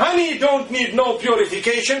 the honey don't need no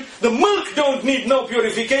purification. The milk don't need no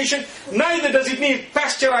purification. Neither does it need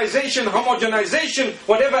pasteurization, homogenization,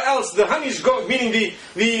 whatever else the honeys go, meaning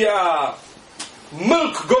the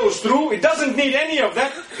milk goes through. It doesn't need any of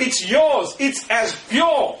that. It's yours. It's as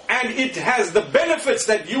pure. And it has the benefits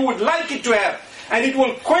that you would like it to have. And it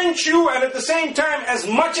will quench you, and at the same time, as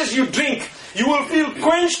much as you drink, you will feel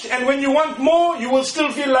quenched, and when you want more, you will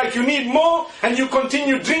still feel like you need more, and you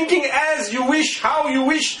continue drinking as you wish, how you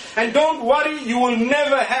wish, and don't worry, you will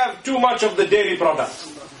never have too much of the dairy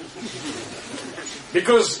product.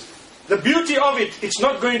 Because the beauty of it, it's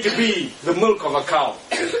not going to be the milk of a cow.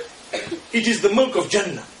 It is the milk of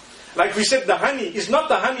Jannah. Like we said, the honey is not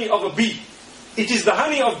the honey of a bee. It is the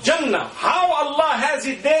honey of Jannah. How Allah has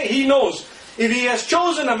it there, He knows. If He has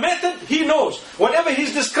chosen a method, He knows. Whatever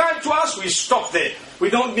He's described to us, we stop there. We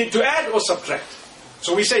don't need to add or subtract.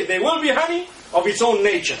 So we say, there will be honey of its own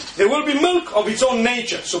nature. There will be milk of its own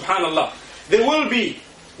nature, subhanallah. There will be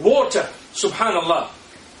water, subhanallah.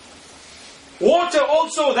 Water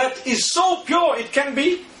also that is so pure, it can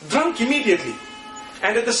be drunk immediately.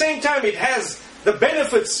 And at the same time, it has the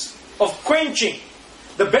benefits of quenching,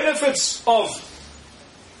 the benefits of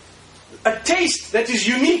a taste that is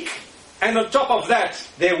unique. And on top of that,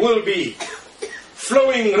 there will be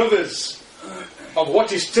flowing rivers of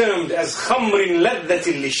what is termed as khamrin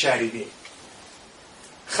ladhatin lisharibin.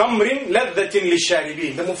 Khamrin ladhatin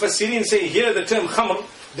lisharibin. The Mufassirin say here the term khamr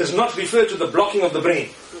does not refer to the blocking of the brain.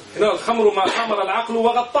 You know, khamru ma khamar al-aqlu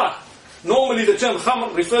wa ghattah. Normally the term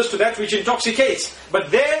khamr refers to that which intoxicates.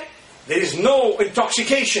 But there is no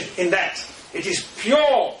intoxication in that. It is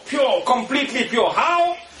pure, completely pure.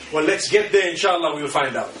 How? Well, let's get there, inshallah, we will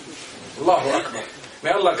find out. Allahu Akbar. May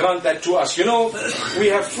Allah grant that to us. You know, we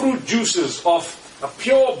have fruit juices of a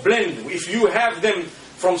pure blend. If you have them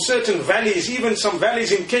from certain valleys, even some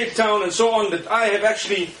valleys in Cape Town and so on, that I have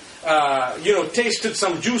actually, tasted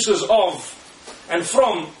some juices of and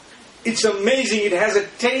from, it's amazing. It has a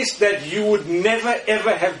taste that you would never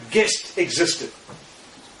ever have guessed existed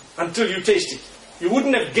until you taste it. You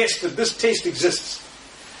wouldn't have guessed that this taste exists.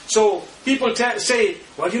 So people say,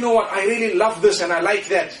 well, you know what, I really love this and I like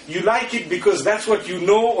that. You like it because that's what you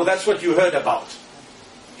know or that's what you heard about.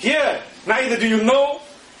 Here, neither do you know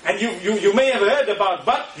and you may have heard about,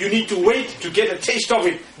 but you need to wait to get a taste of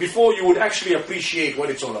it before you would actually appreciate what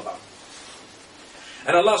it's all about.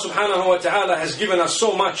 And Allah subhanahu wa ta'ala has given us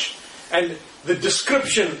so much, and the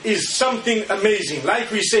description is something amazing.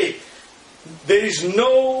 Like we say, there is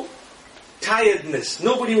no tiredness.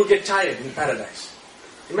 Nobody will get tired in paradise.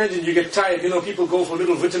 Imagine you get tired, people go for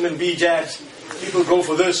little vitamin B jabs, people go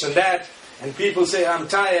for this and that, and people say, I'm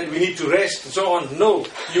tired, we need to rest, and so on. No,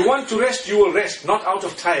 you want to rest, you will rest, not out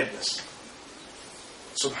of tiredness.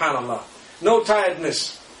 Subhanallah. No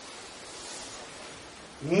tiredness.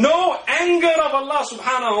 No anger of Allah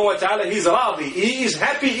subhanahu wa ta'ala. He's radi. He is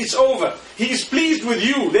happy, it's over. He is pleased with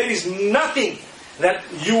you. There is nothing that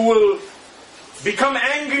you will become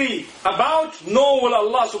angry about, nor will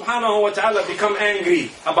Allah subhanahu wa ta'ala become angry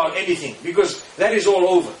about anything, because that is all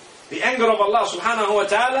over. The anger of Allah subhanahu wa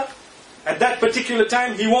ta'ala, at that particular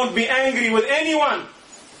time, He won't be angry with anyone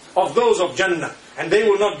of those of Jannah, and they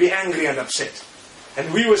will not be angry and upset.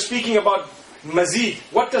 And we were speaking about mazid.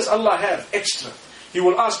 What does Allah have extra? He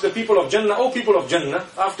will ask the people of Jannah, "O people of Jannah,"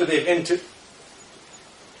 after they've entered,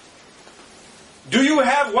 "Do you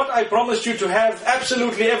have what I promised you to have?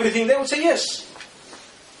 Absolutely everything?" They will say, "Yes."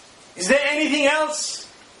 "Is there anything else?"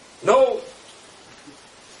 "No."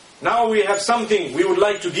 "Now we have something we would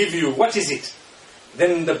like to give you. What is it?"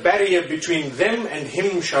 Then the barrier between them and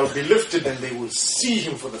Him shall be lifted, and they will see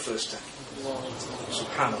Him for the first time.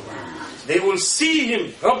 Subhanallah. They will see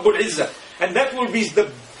Him, Rabbul Izzah. And that will be the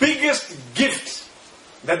biggest gift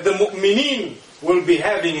that the mu'mineen will be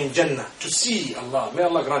having in Jannah, to see Allah. May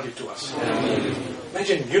Allah grant it to us.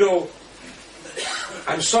 Imagine,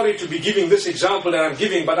 I'm sorry to be giving this example that I'm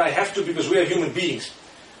giving, but I have to, because we are human beings.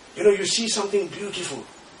 You see something beautiful.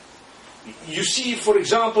 You see, for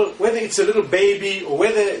example, whether it's a little baby, or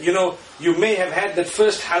whether, you may have had that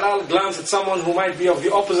first halal glance at someone who might be of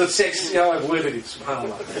the opposite sex. See how I've worded it,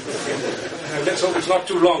 subhanAllah. Let's hope it's not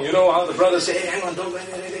too long. You know how the brothers say, "Hey, hang on, don't,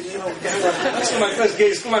 hang on. This is my first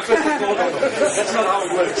gaze, my first gaze." No. That's not how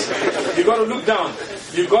it works. You got to look down.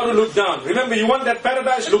 You got to look down. Remember, you want that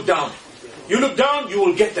paradise, look down. You look down, you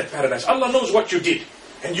will get that paradise. Allah knows what you did.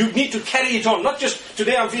 And you need to carry it on. Not just,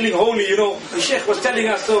 today I'm feeling holy, The Shaykh was telling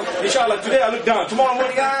us, so inshallah, today I look down. Tomorrow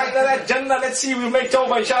morning, Jannah, let's see, we'll make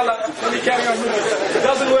tawbah, inshallah. Let me carry on. It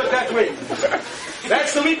doesn't work that way.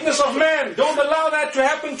 That's the weakness of man. Don't allow that to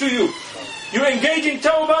happen to you. You engage in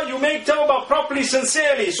tawbah, you make tawbah properly,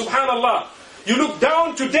 sincerely, subhanallah. You look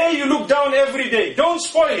down today, you look down every day. Don't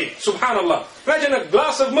spoil it, subhanallah. Imagine a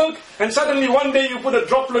glass of milk, and suddenly one day you put a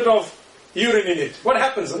droplet of urine in it. What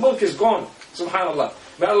happens? The milk is gone, subhanallah.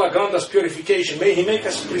 May Allah grant us purification. May He make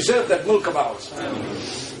us preserve that milk of ours.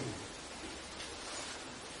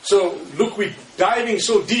 So, look, we're diving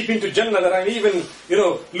so deep into Jannah that I'm even,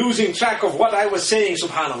 losing track of what I was saying,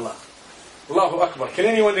 subhanallah. Allahu Akbar. Can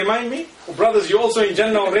anyone remind me? Oh, brothers, you're also in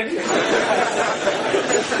Jannah already?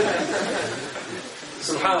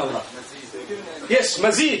 Subhanallah. Yes,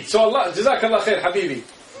 mazid. So Allah, Jazakallah khair, Habibi.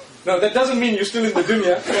 No, that doesn't mean you're still in the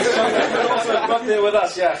dunya. You're also not there with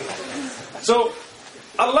us, yeah. So,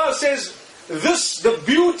 Allah says, the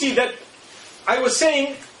beauty that I was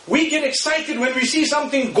saying, we get excited when we see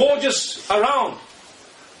something gorgeous around.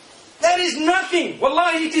 There is nothing.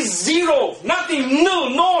 Wallahi, it is zero. Nothing, nil,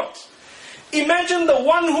 naught. Imagine the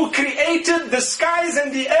one who created the skies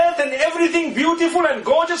and the earth and everything beautiful and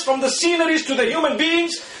gorgeous, from the sceneries to the human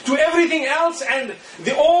beings to everything else, and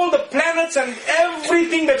all the planets and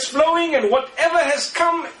everything that's flowing and whatever has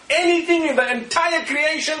come, anything in the entire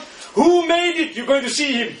creation. Who made it? You're going to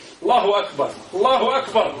see Him. Allahu Akbar. Allahu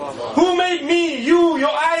Akbar. Who made me, you,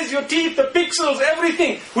 your eyes, your teeth, the pixels,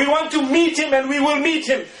 everything? We want to meet Him and we will meet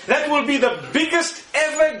Him. That will be the biggest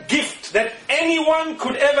ever gift that anyone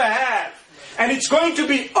could ever have. And it's going to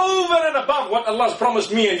be over and above what Allah's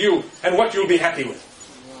promised me and you and what you'll be happy with.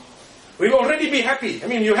 We'll already be happy. I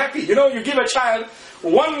mean, you're happy. You know, you give a child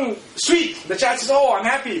one sweet. The child says, oh, I'm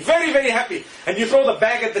happy. Very, very happy. And you throw the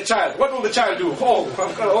bag at the child. What will the child do? Oh,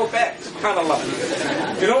 I've got a whole bag.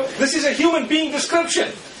 SubhanAllah. You know, this is a human being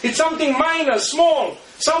description. It's something minor, small.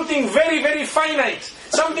 Something very, very finite.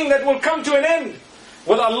 Something that will come to an end.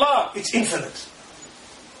 With Allah, it's infinite.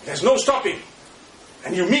 There's no stopping.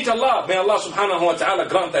 And you meet Allah. May Allah subhanahu wa ta'ala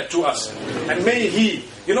grant that to us. And may He,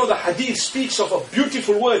 you know, the hadith speaks of a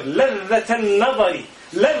beautiful word. لَذَّةَ النَّظَرِ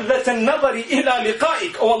لَذَّةَ النَّظَرِ إِلَىٰ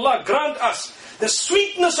لِقَائِكَ. Oh Allah, grant us the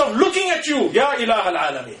sweetness of looking at you. Ya ilah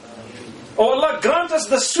al-alameen. Oh Allah, grant us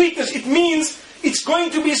the sweetness. It means it's going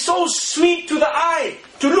to be so sweet to the eye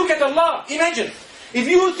to look at Allah. Imagine. If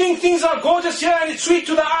you think things are gorgeous here and it's sweet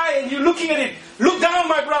to the eye and you're looking at it, look down,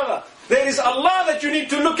 my brother. There is Allah that you need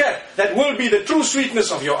to look at. That will be the true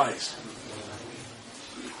sweetness of your eyes.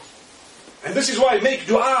 And this is why make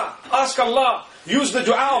dua. Ask Allah. Use the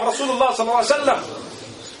dua of Rasulullah sallallahu alaihi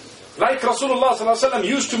wasallam. Like Rasulullah sallallahu alaihi wasallam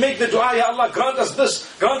used to make the dua, Ya Allah, grant us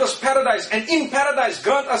this, grant us paradise, and in paradise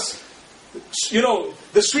grant us, you know,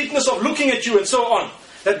 the sweetness of looking at you and so on.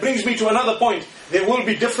 That brings me to another point. There will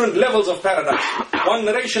be different levels of paradise. One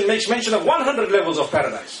narration makes mention of 100 levels of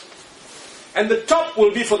paradise. And the top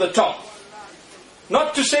will be for the top.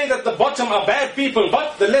 Not to say that the bottom are bad people,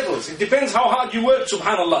 but the levels. It depends how hard you work,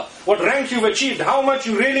 subhanAllah. What rank you've achieved, how much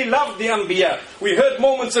you really love the Anbiya. We heard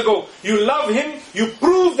moments ago, you love him, you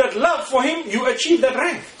prove that love for him, you achieve that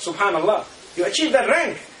rank, subhanAllah. You achieve that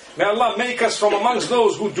rank. May Allah make us from amongst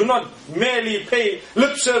those who do not merely pay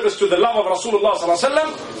lip service to the love of Rasulullah sallallahu alaihi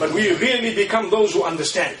wasallam, but we really become those who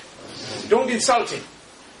understand. Don't insult him.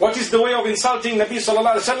 What is the way of insulting Nabi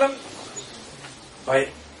sallallahu alaihi wasallam? By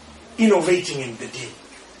innovating in the deen.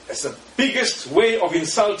 That's the biggest way of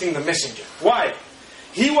insulting the messenger. Why?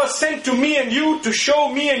 He was sent to me and you to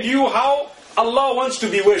show me and you how Allah wants to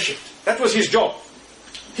be worshipped. That was his job.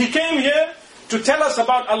 He came here to tell us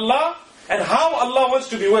about Allah and how Allah wants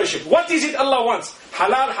to be worshipped. What is it Allah wants?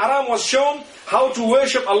 Halal, haram was shown, how to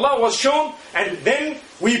worship Allah was shown, and then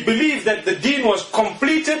we believe that the deen was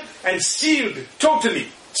completed and sealed, totally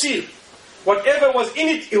sealed. Whatever was in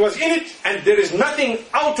it, it was in it, and there is nothing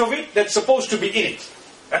out of it that's supposed to be in it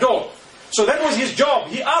at all. So that was his job.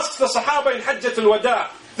 He asked the Sahaba in Hajjatul Wada,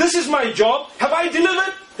 this is my job, have I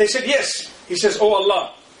delivered? They said yes. He says, oh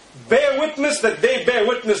Allah, bear witness that they bear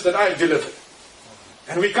witness that I've delivered.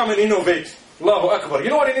 And we come and innovate. Allahu Akbar. You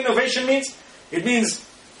know what an innovation means? It means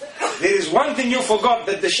there is one thing you forgot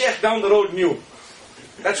that the sheikh down the road knew.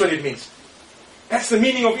 That's what it means. That's the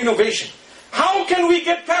meaning of innovation. How can we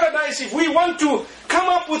get paradise if we want to come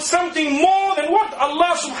up with something more than what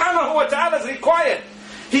Allah subhanahu wa ta'ala has required?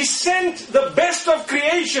 He sent the best of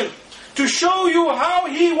creation to show you how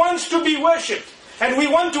He wants to be worshipped. And we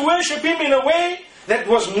want to worship Him in a way that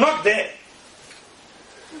was not there.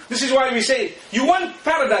 This is why we say, you want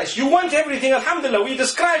paradise, you want everything, alhamdulillah, we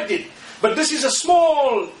described it. But this is a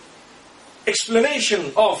small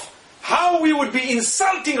explanation of how we would be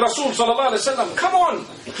insulting Rasul sallallahu alaihi wasallam. Come on,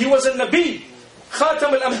 he was a Nabi,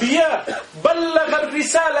 Khatam al-Anbiya, Ballagha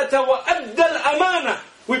al-Risalata wa adda al-Amana.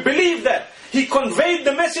 We believe that. He conveyed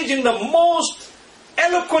the message in the most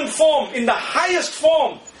eloquent form, in the highest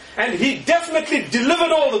form. And he definitely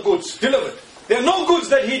delivered all the goods, delivered. There are no goods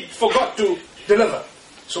that he forgot to deliver.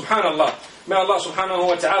 Subhanallah. May Allah subhanahu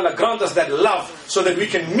wa ta'ala grant us that love so that we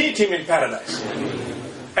can meet Him in paradise.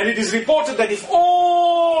 And it is reported that if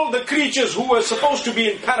all the creatures who were supposed to be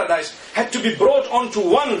in paradise had to be brought onto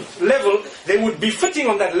one level, they would be fitting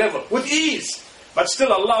on that level with ease. But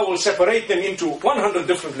still Allah will separate them into 100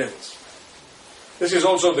 different levels. This is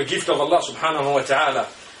also the gift of Allah subhanahu wa ta'ala.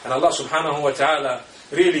 And Allah subhanahu wa ta'ala,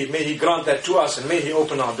 really, may He grant that to us and may He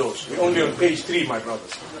open our doors. We're only on page 3, my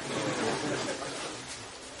brothers.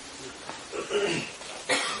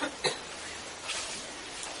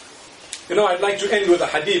 You know, I'd like to end with a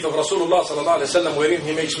hadith of Rasulullah sallallahu alaihi wasallam wherein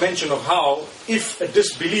he makes mention of how if a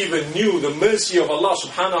disbeliever knew the mercy of Allah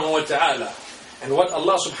subhanahu wa ta'ala and what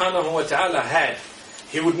Allah subhanahu wa ta'ala had,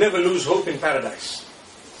 he would never lose hope in paradise.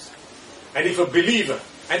 And if a believer,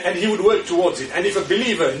 and he would work towards it, and if a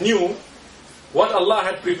believer knew what Allah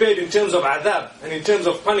had prepared in terms of adab and in terms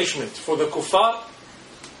of punishment for the kuffar,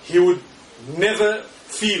 he would never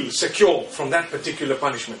feel secure from that particular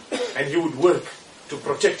punishment. And he would work to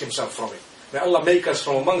protect himself from it. May Allah make us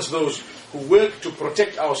from amongst those who work to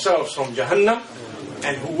protect ourselves from Jahannam,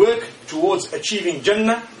 and who work towards achieving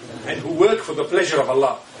Jannah, and who work for the pleasure of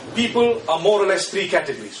Allah. People are more or less three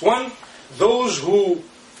categories. One, those who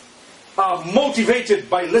are motivated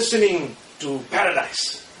by listening to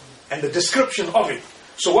paradise and the description of it.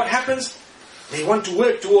 So what happens? They want to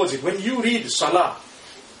work towards it. When you read Salah,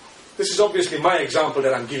 this is obviously my example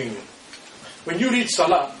that I'm giving you. When you read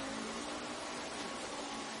Salah,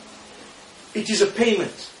 it is a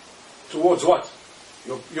payment towards what?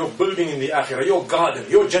 Your building in the Akhirah, your garden,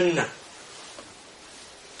 your Jannah.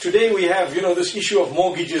 Today we have, this issue of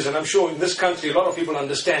mortgages, and I'm sure in this country a lot of people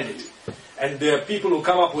understand it. And there are people who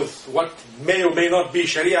come up with what may or may not be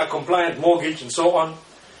Sharia compliant mortgage and so on.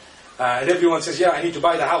 And everyone says, yeah, I need to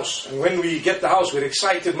buy the house. And when we get the house, we're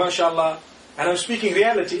excited, mashallah. And I'm speaking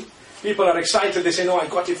reality. People are excited. They say, no, I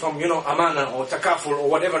got it from, Amana or Takaful or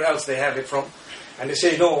whatever else they have it from. And they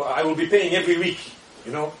say, no, I will be paying every week,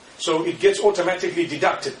 So it gets automatically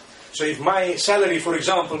deducted. So if my salary, for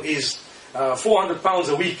example, is £400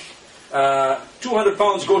 a week,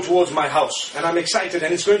 £200 go towards my house. And I'm excited,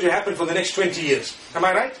 and it's going to happen for the next 20 years. Am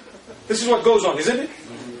I right? This is what goes on, isn't it?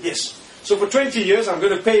 Yes. So for 20 years, I'm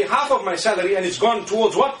going to pay half of my salary, and it's gone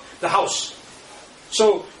towards what? The house.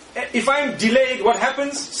 So if I'm delayed, what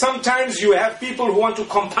happens? Sometimes you have people who want to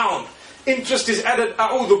compound. Interest is added,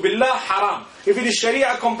 a'udhu billah, haram. If it is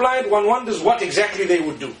Sharia compliant, one wonders what exactly they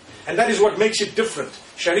would do. And that is what makes it different.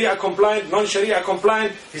 Sharia compliant, non-Sharia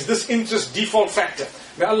compliant is this interest default factor.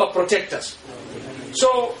 May Allah protect us.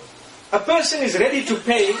 So, a person is ready to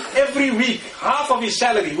pay every week half of his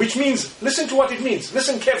salary, which means, listen to what it means,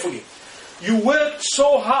 listen carefully. You worked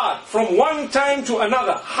so hard from one time to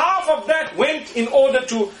another. Half of that went in order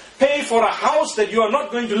to pay for a house that you are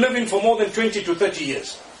not going to live in for more than 20 to 30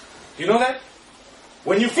 years. Do you know that?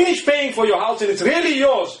 When you finish paying for your house and it's really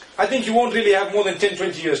yours, I think you won't really have more than 10,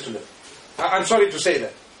 20 years to live. I'm sorry to say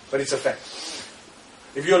that, but it's a fact.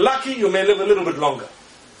 If you're lucky, you may live a little bit longer.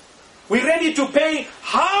 We're ready to pay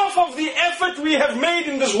half of the effort we have made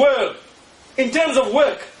in this world, in terms of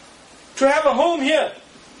work, to have a home here.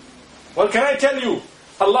 Well, can I tell you,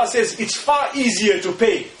 Allah says it's far easier to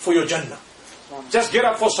pay for your Jannah. Just get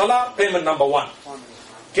up for Salah, payment number 1.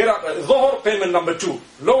 Get up at Dhuhr, payment number 2.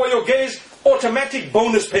 Lower your gaze, automatic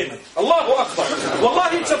bonus payment. Allahu Akbar.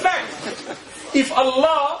 Wallahi, it's a fact. If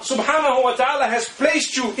Allah subhanahu wa ta'ala has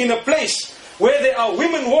placed you in a place where there are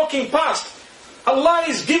women walking past, Allah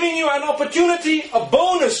is giving you an opportunity, a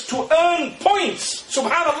bonus to earn points.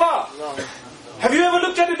 Subhanallah. Have you ever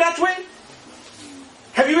looked at it that way?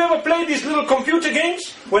 Have you ever played these little computer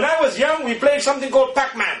games? When I was young, we played something called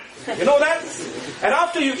Pac-Man. You know that? And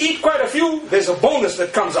after you eat quite a few, there's a bonus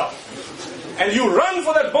that comes up. And you run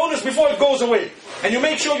for that bonus before it goes away. And you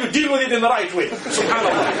make sure you deal with it in the right way.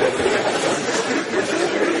 Subhanallah.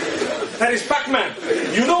 That is Pac-Man.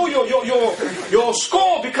 You know your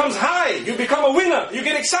score becomes high. You become a winner. You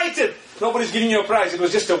get excited. Nobody's giving you a prize. It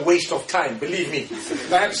was just a waste of time, believe me.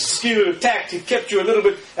 Perhaps skill, tact, it kept you a little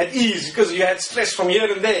bit at ease because you had stress from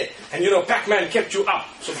here and there. And Pac-Man kept you up.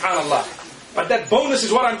 Subhanallah. But that bonus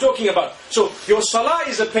is what I'm talking about. So your salah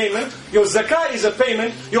is a payment, your zakah is a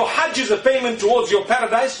payment, your hajj is a payment towards your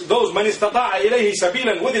paradise, those man istata'a ilayhi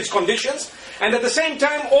sabilan, with its conditions. And at the same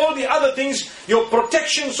time, all the other things, your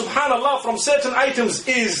protection, subhanallah, from certain items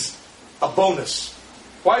is a bonus.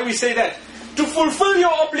 Why we say that? To fulfill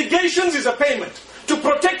your obligations is a payment. To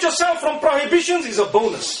protect yourself from prohibitions is a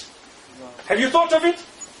bonus. Have you thought of it?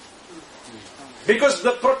 Because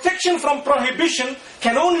the protection from prohibition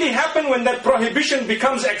can only happen when that prohibition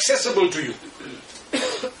becomes accessible to you.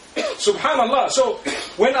 Subhanallah. So,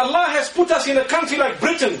 when Allah has put us in a country like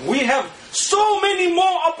Britain, we have so many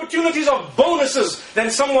more opportunities of bonuses than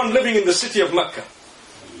someone living in the city of Mecca.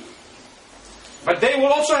 But they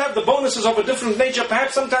will also have the bonuses of a different nature,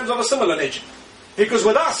 perhaps sometimes of a similar nature. Because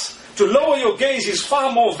with us, to lower your gaze is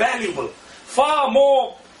far more valuable, far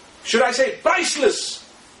more, should I say, priceless,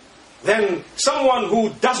 than someone who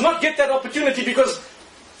does not get that opportunity because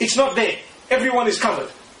it's not there. Everyone is covered.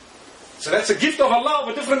 So that's a gift of Allah of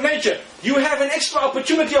a different nature. You have an extra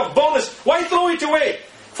opportunity of bonus. Why throw it away?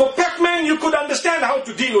 For Pac-Man, you could understand how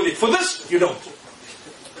to deal with it. For this, you don't.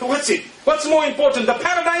 So what's it? What's more important, the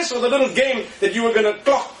paradise or the little game that you were going to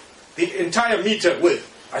clock the entire meter with?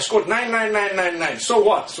 I scored 99999. So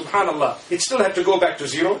what? Subhanallah. It still had to go back to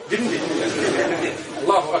 0, didn't it?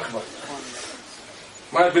 Allahu Akbar.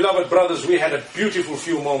 My beloved brothers, we had a beautiful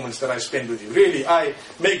few moments that I spent with you. Really, I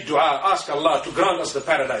make dua, ask Allah to grant us the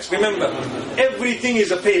paradise. Remember, everything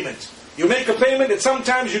is a payment. You make a payment and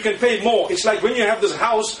sometimes you can pay more. It's like when you have this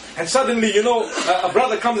house and suddenly, a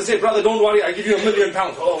brother comes and says, brother, don't worry, I give you £1 million.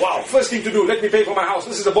 Oh wow, first thing to do, let me pay for my house.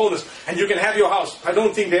 This is a bonus. And you can have your house. I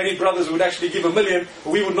don't think there are any brothers who would actually give $1 million.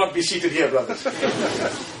 We would not be seated here, brothers.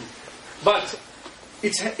 But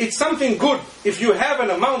it's something good. If you have an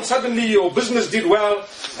amount, suddenly your business did well,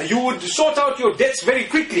 and you would sort out your debts very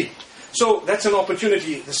quickly. So that's an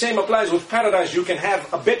opportunity. The same applies with paradise. You can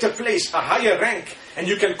have a better place, a higher rank, and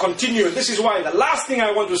you can continue. This is why the last thing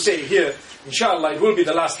I want to say here, inshallah, it will be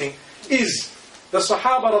the last thing, is the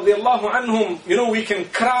Sahaba radiallahu anhum. We can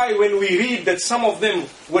cry when we read that some of them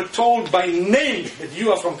were told by name that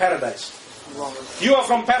you are from paradise. You are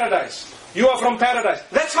from paradise. You are from paradise.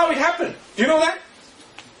 That's how it happened. Do you know that?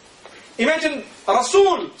 Imagine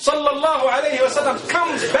Rasul sallallahu alayhi wasallam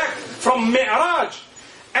comes back from Mi'raj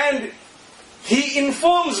and he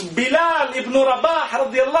informs Bilal ibn Rabah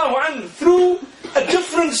radiallahu anhu through a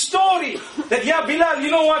different story. That, yeah, Bilal,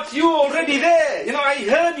 you know what? You're already there. I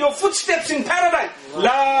heard your footsteps in paradise.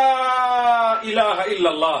 La ilaha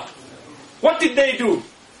illallah. What did they do?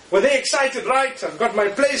 Were they excited? Right, I've got my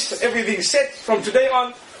place. Everything's set from today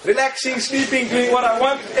on. Relaxing, sleeping, doing what I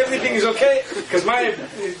want. Everything is okay. Because my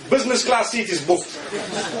business class seat is booked.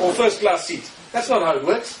 Or first class seat. That's not how it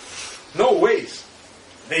works. No ways.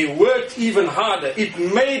 They worked even harder. It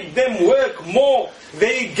made them work more.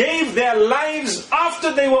 They gave their lives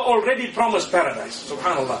after they were already promised paradise.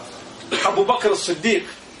 Subhanallah. Abu Bakr as-Siddiq,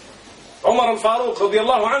 Umar al-Faruq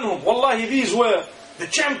radiallahu anhum. Wallahi, these were the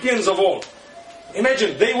champions of all.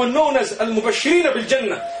 Imagine, they were known as al-Mubashirina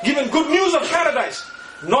bil-Jannah, given good news of paradise.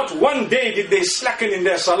 Not one day did they slacken in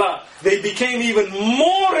their salah. They became even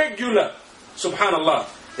more regular. Subhanallah.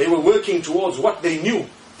 They were working towards what they knew.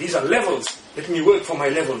 These are levels. Let me work for my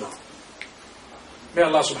level now. May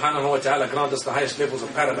Allah subhanahu wa ta'ala grant us the highest levels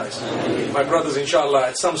of paradise. My brothers, inshallah,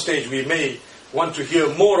 at some stage we may want to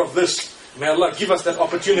hear more of this. May Allah give us that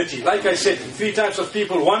opportunity. Like I said, 3 types of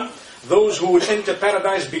people. 1, those who would enter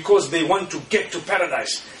paradise because they want to get to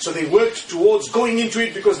paradise. So they worked towards going into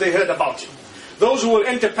it because they heard about it. Those who will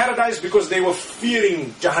enter paradise because they were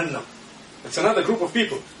fearing Jahannam. That's another group of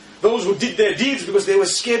people. Those who did their deeds because they were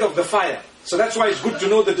scared of the fire. So that's why it's good to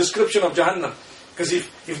know the description of Jahannam. Because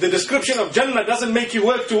if the description of Jannah doesn't make you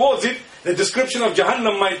work towards it, the description of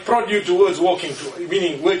Jahannam might prod you towards working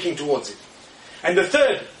towards it. And the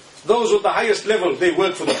third, those with the highest level, they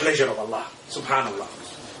work for the pleasure of Allah. Subhanallah.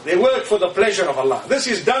 They work for the pleasure of Allah. This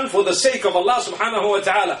is done for the sake of Allah subhanahu wa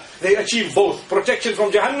ta'ala. They achieve both protection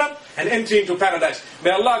from Jahannam and entry into paradise. May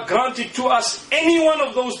Allah grant it to us any one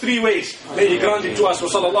of those 3 ways. May He grant it to us. Wa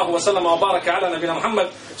sallallahu wa sallam wa baraka ala nabina Muhammad.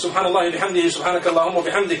 Subhanallah bihamdihi, subhanakallahumma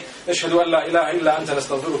bihamdik. Nashhadu an la ilaha illa anta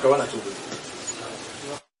nastaghfiruka wa natubu ilayk.